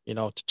them,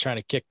 to trying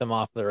to kick them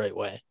off the right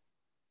way?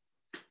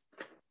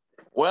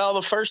 Well,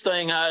 the first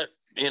thing I,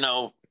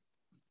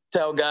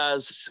 tell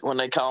guys when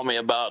they call me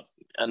about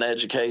an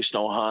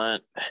educational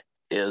hunt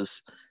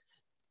is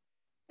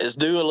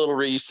do a little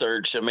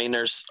research. I mean,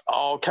 there's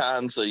all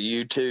kinds of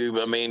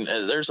YouTube. I mean,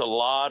 there's a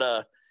lot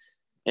of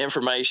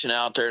information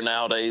out there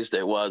nowadays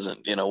that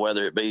wasn't,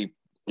 whether it be,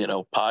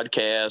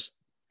 podcasts,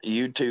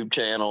 YouTube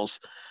channels,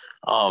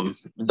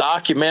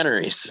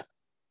 documentaries,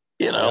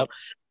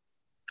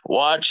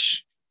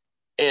 watch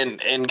and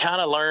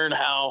kind of learn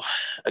how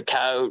a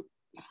coyote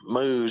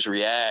moves,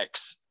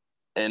 reacts.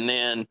 And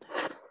then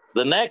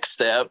the next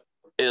step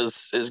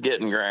is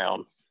getting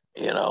ground,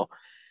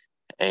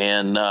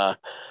 and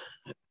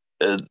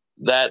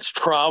that's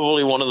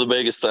probably one of the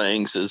biggest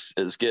things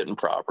is getting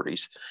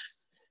properties.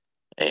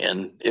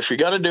 And if you're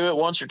going to do it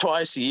once or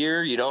twice a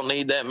year, you don't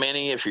need that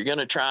many. If you're going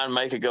to try and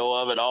make a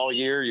go of it all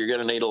year, you're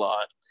going to need a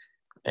lot.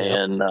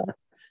 Yep. And,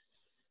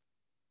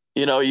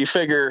 you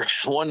figure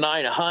one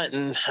night of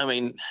hunting, I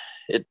mean,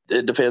 it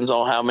depends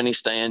on how many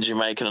stands you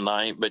make in a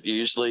night, but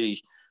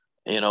usually,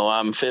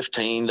 I'm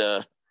 15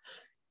 to,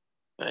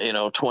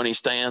 20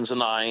 stands a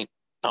night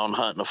on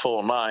hunting a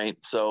full night.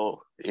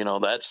 So,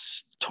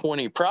 that's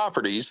 20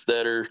 properties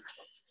that are,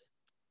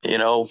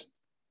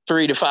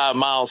 3 to 5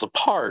 miles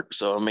apart.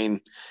 So, I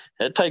mean,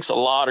 it takes a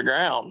lot of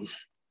ground.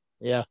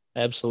 Yeah,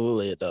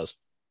 absolutely. It does.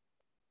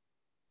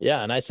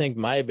 Yeah. And I think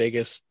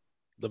the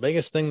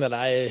biggest thing that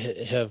I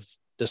have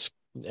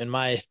in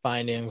my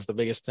findings, the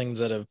biggest things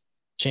that have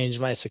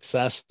changed my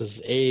success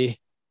is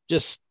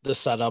just the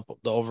setup,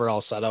 the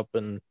overall setup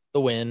and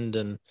the wind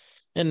and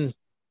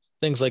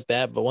things like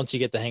that. But once you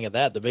get the hang of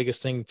that, the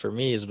biggest thing for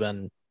me has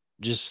been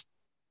just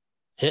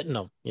hitting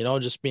them,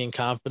 just being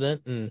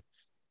confident and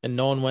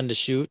knowing when to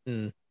shoot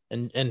and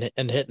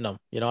hitting them.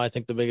 I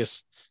think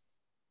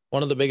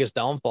one of the biggest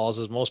downfalls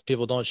is most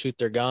people don't shoot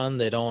their gun.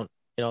 They don't,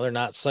 they're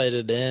not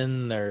sighted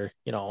in. They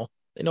know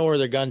where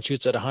their gun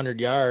shoots at 100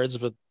 yards,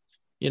 but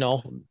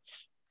if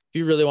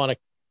you really want to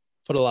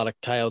put a lot of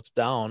coyotes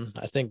down,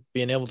 I think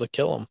being able to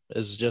kill them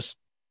is just,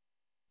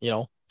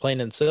 plain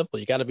and simple.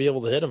 You got to be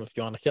able to hit them if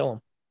you want to kill them.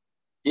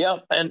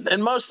 Yep.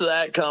 And most of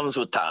that comes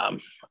with time.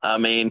 I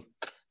mean,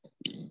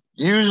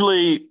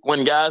 usually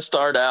when guys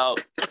start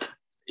out,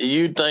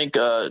 you'd think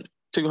a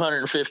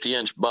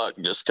 250-inch buck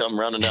just come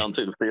running down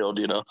through the field,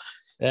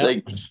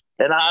 Yep.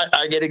 And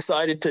I get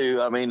excited too.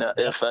 I mean,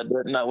 if I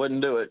didn't, I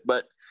wouldn't do it.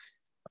 But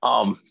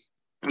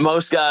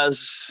most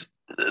guys,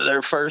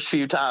 their first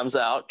few times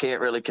out, can't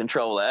really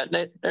control that.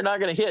 They're not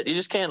going to hit. You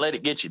just can't let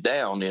it get you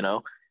down,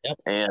 Yep.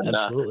 And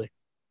absolutely.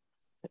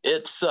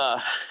 It's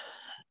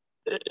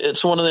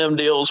one of them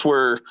deals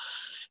where,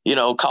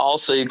 call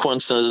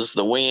sequences,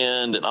 the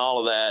wind and all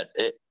of that,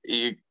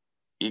 you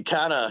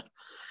kind of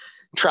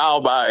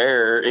trial by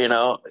error,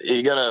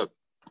 you're going to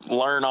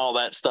learn all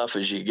that stuff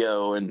as you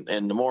go. And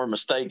the more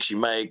mistakes you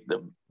make,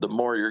 the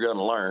more you're going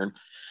to learn.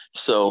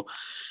 So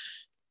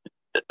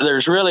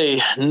there's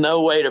really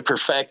no way to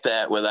perfect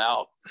that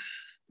without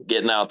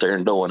getting out there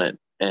and doing it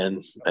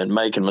and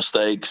making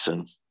mistakes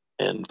and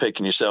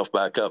picking yourself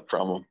back up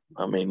from them.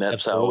 I mean,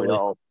 that's absolutely.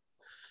 how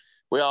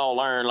we all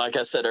learn. Like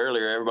I said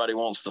earlier, everybody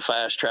wants to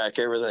fast track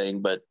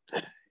everything, but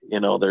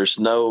there's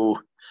no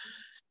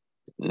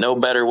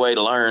better way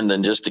to learn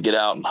than just to get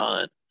out and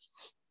hunt.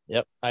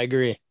 Yep. I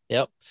agree.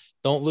 Yep.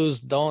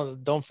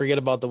 Don't forget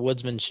about the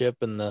woodsmanship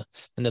and the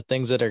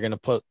things that are going to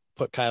put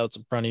coyotes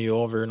in front of you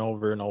over and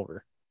over and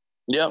over.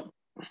 Yep.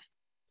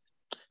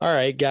 All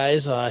right,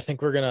 guys. I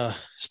think we're going to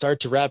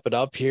start to wrap it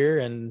up here.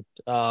 And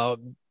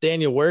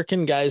Daniel, where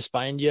can guys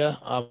find you?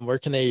 Where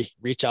can they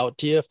reach out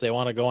to you if they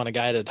want to go on a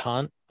guided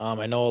hunt?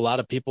 I know a lot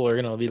of people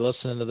are going to be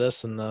listening to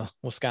this in the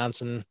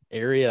Wisconsin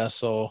area.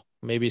 So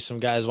maybe some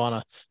guys want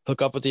to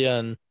hook up with you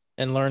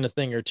and learn a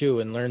thing or two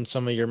and learn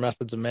some of your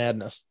methods of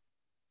madness.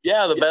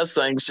 Yeah, the best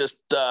thing is just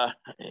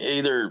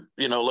either,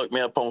 look me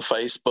up on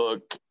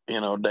Facebook,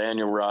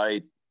 Daniel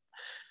Wright.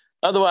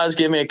 Otherwise,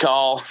 give me a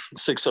call,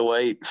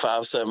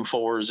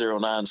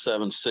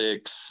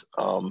 608-574-0976.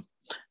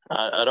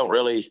 I don't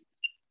really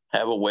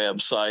have a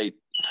website,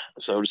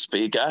 so to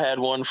speak. I had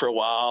one for a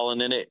while, and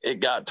then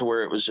it got to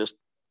where it was just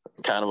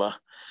kind of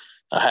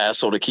a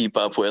hassle to keep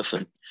up with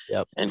and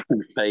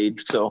keep paid.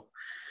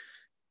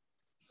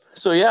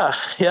 So yeah,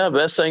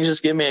 best thing is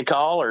just give me a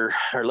call or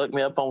look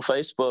me up on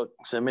Facebook,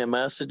 send me a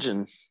message,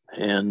 and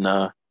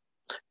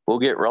we'll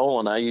get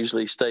rolling. I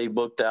usually stay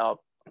booked out,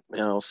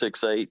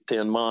 6, 8,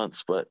 10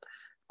 months, but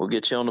we'll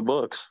get you on the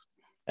books.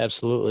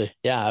 Absolutely.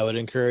 Yeah. I would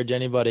encourage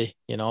anybody,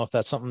 if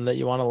that's something that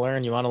you want to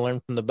learn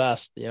from the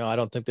best. I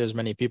don't think there's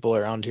many people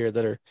around here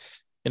that are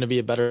going to be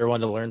a better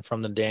one to learn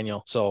from than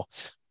Daniel. So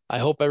I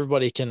hope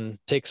everybody can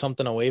take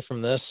something away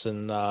from this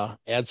and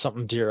add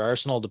something to your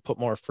arsenal to put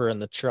more fur in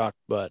the truck.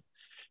 But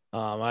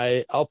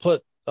I'll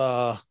put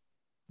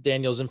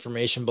Daniel's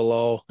information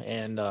below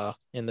and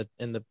in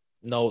the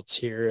notes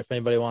here if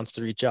anybody wants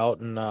to reach out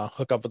and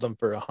hook up with him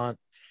for a hunt.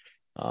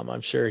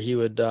 I'm sure he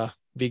would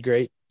be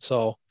great.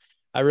 So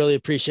I really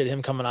appreciate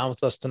him coming on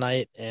with us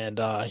tonight, and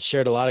he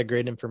shared a lot of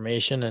great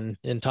information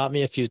and taught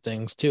me a few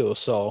things too.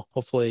 So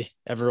hopefully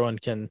everyone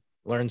can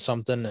learn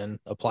something and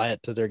apply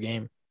it to their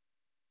game.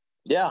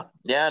 Yeah.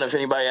 And if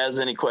anybody has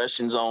any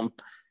questions on,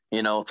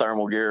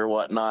 thermal gear or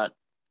whatnot,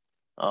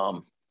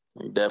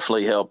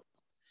 definitely help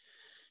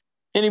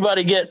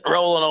anybody get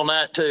rolling on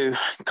that too.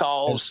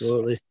 Calls.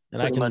 Absolutely.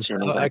 And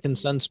I can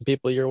send some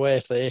people your way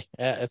if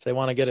they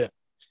want to get it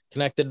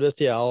connected with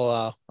you.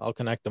 I'll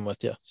connect them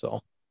with you.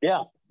 So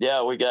yeah,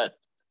 we got,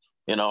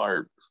 I'm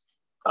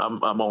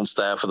on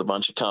staff with a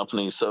bunch of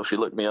companies. So if you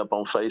look me up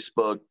on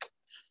Facebook,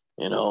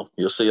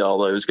 you'll see all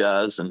those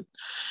guys and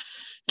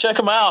check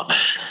them out.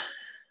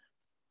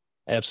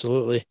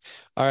 Absolutely.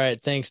 All right.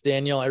 Thanks,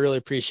 Daniel. I really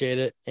appreciate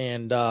it.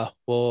 And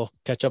we'll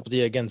catch up with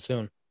you again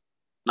soon.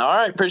 All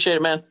right. Appreciate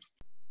it, man.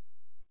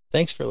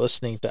 Thanks for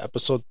listening to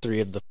episode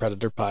 3 of the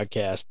Predator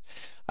Podcast.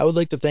 I would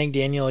like to thank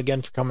Daniel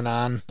again for coming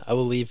on. I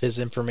will leave his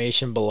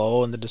information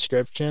below in the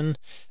description,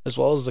 as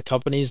well as the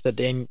companies that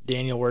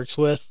Daniel works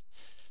with.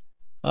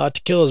 To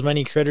kill as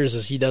many critters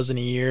as he does in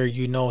a year,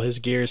 his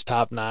gear is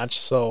top notch.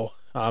 So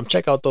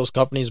check out those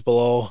companies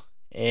below.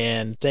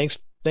 And thanks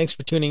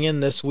for tuning in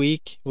this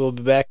week. We'll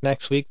be back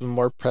next week with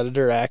more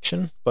Predator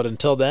action. But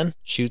until then,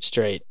 shoot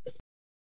straight.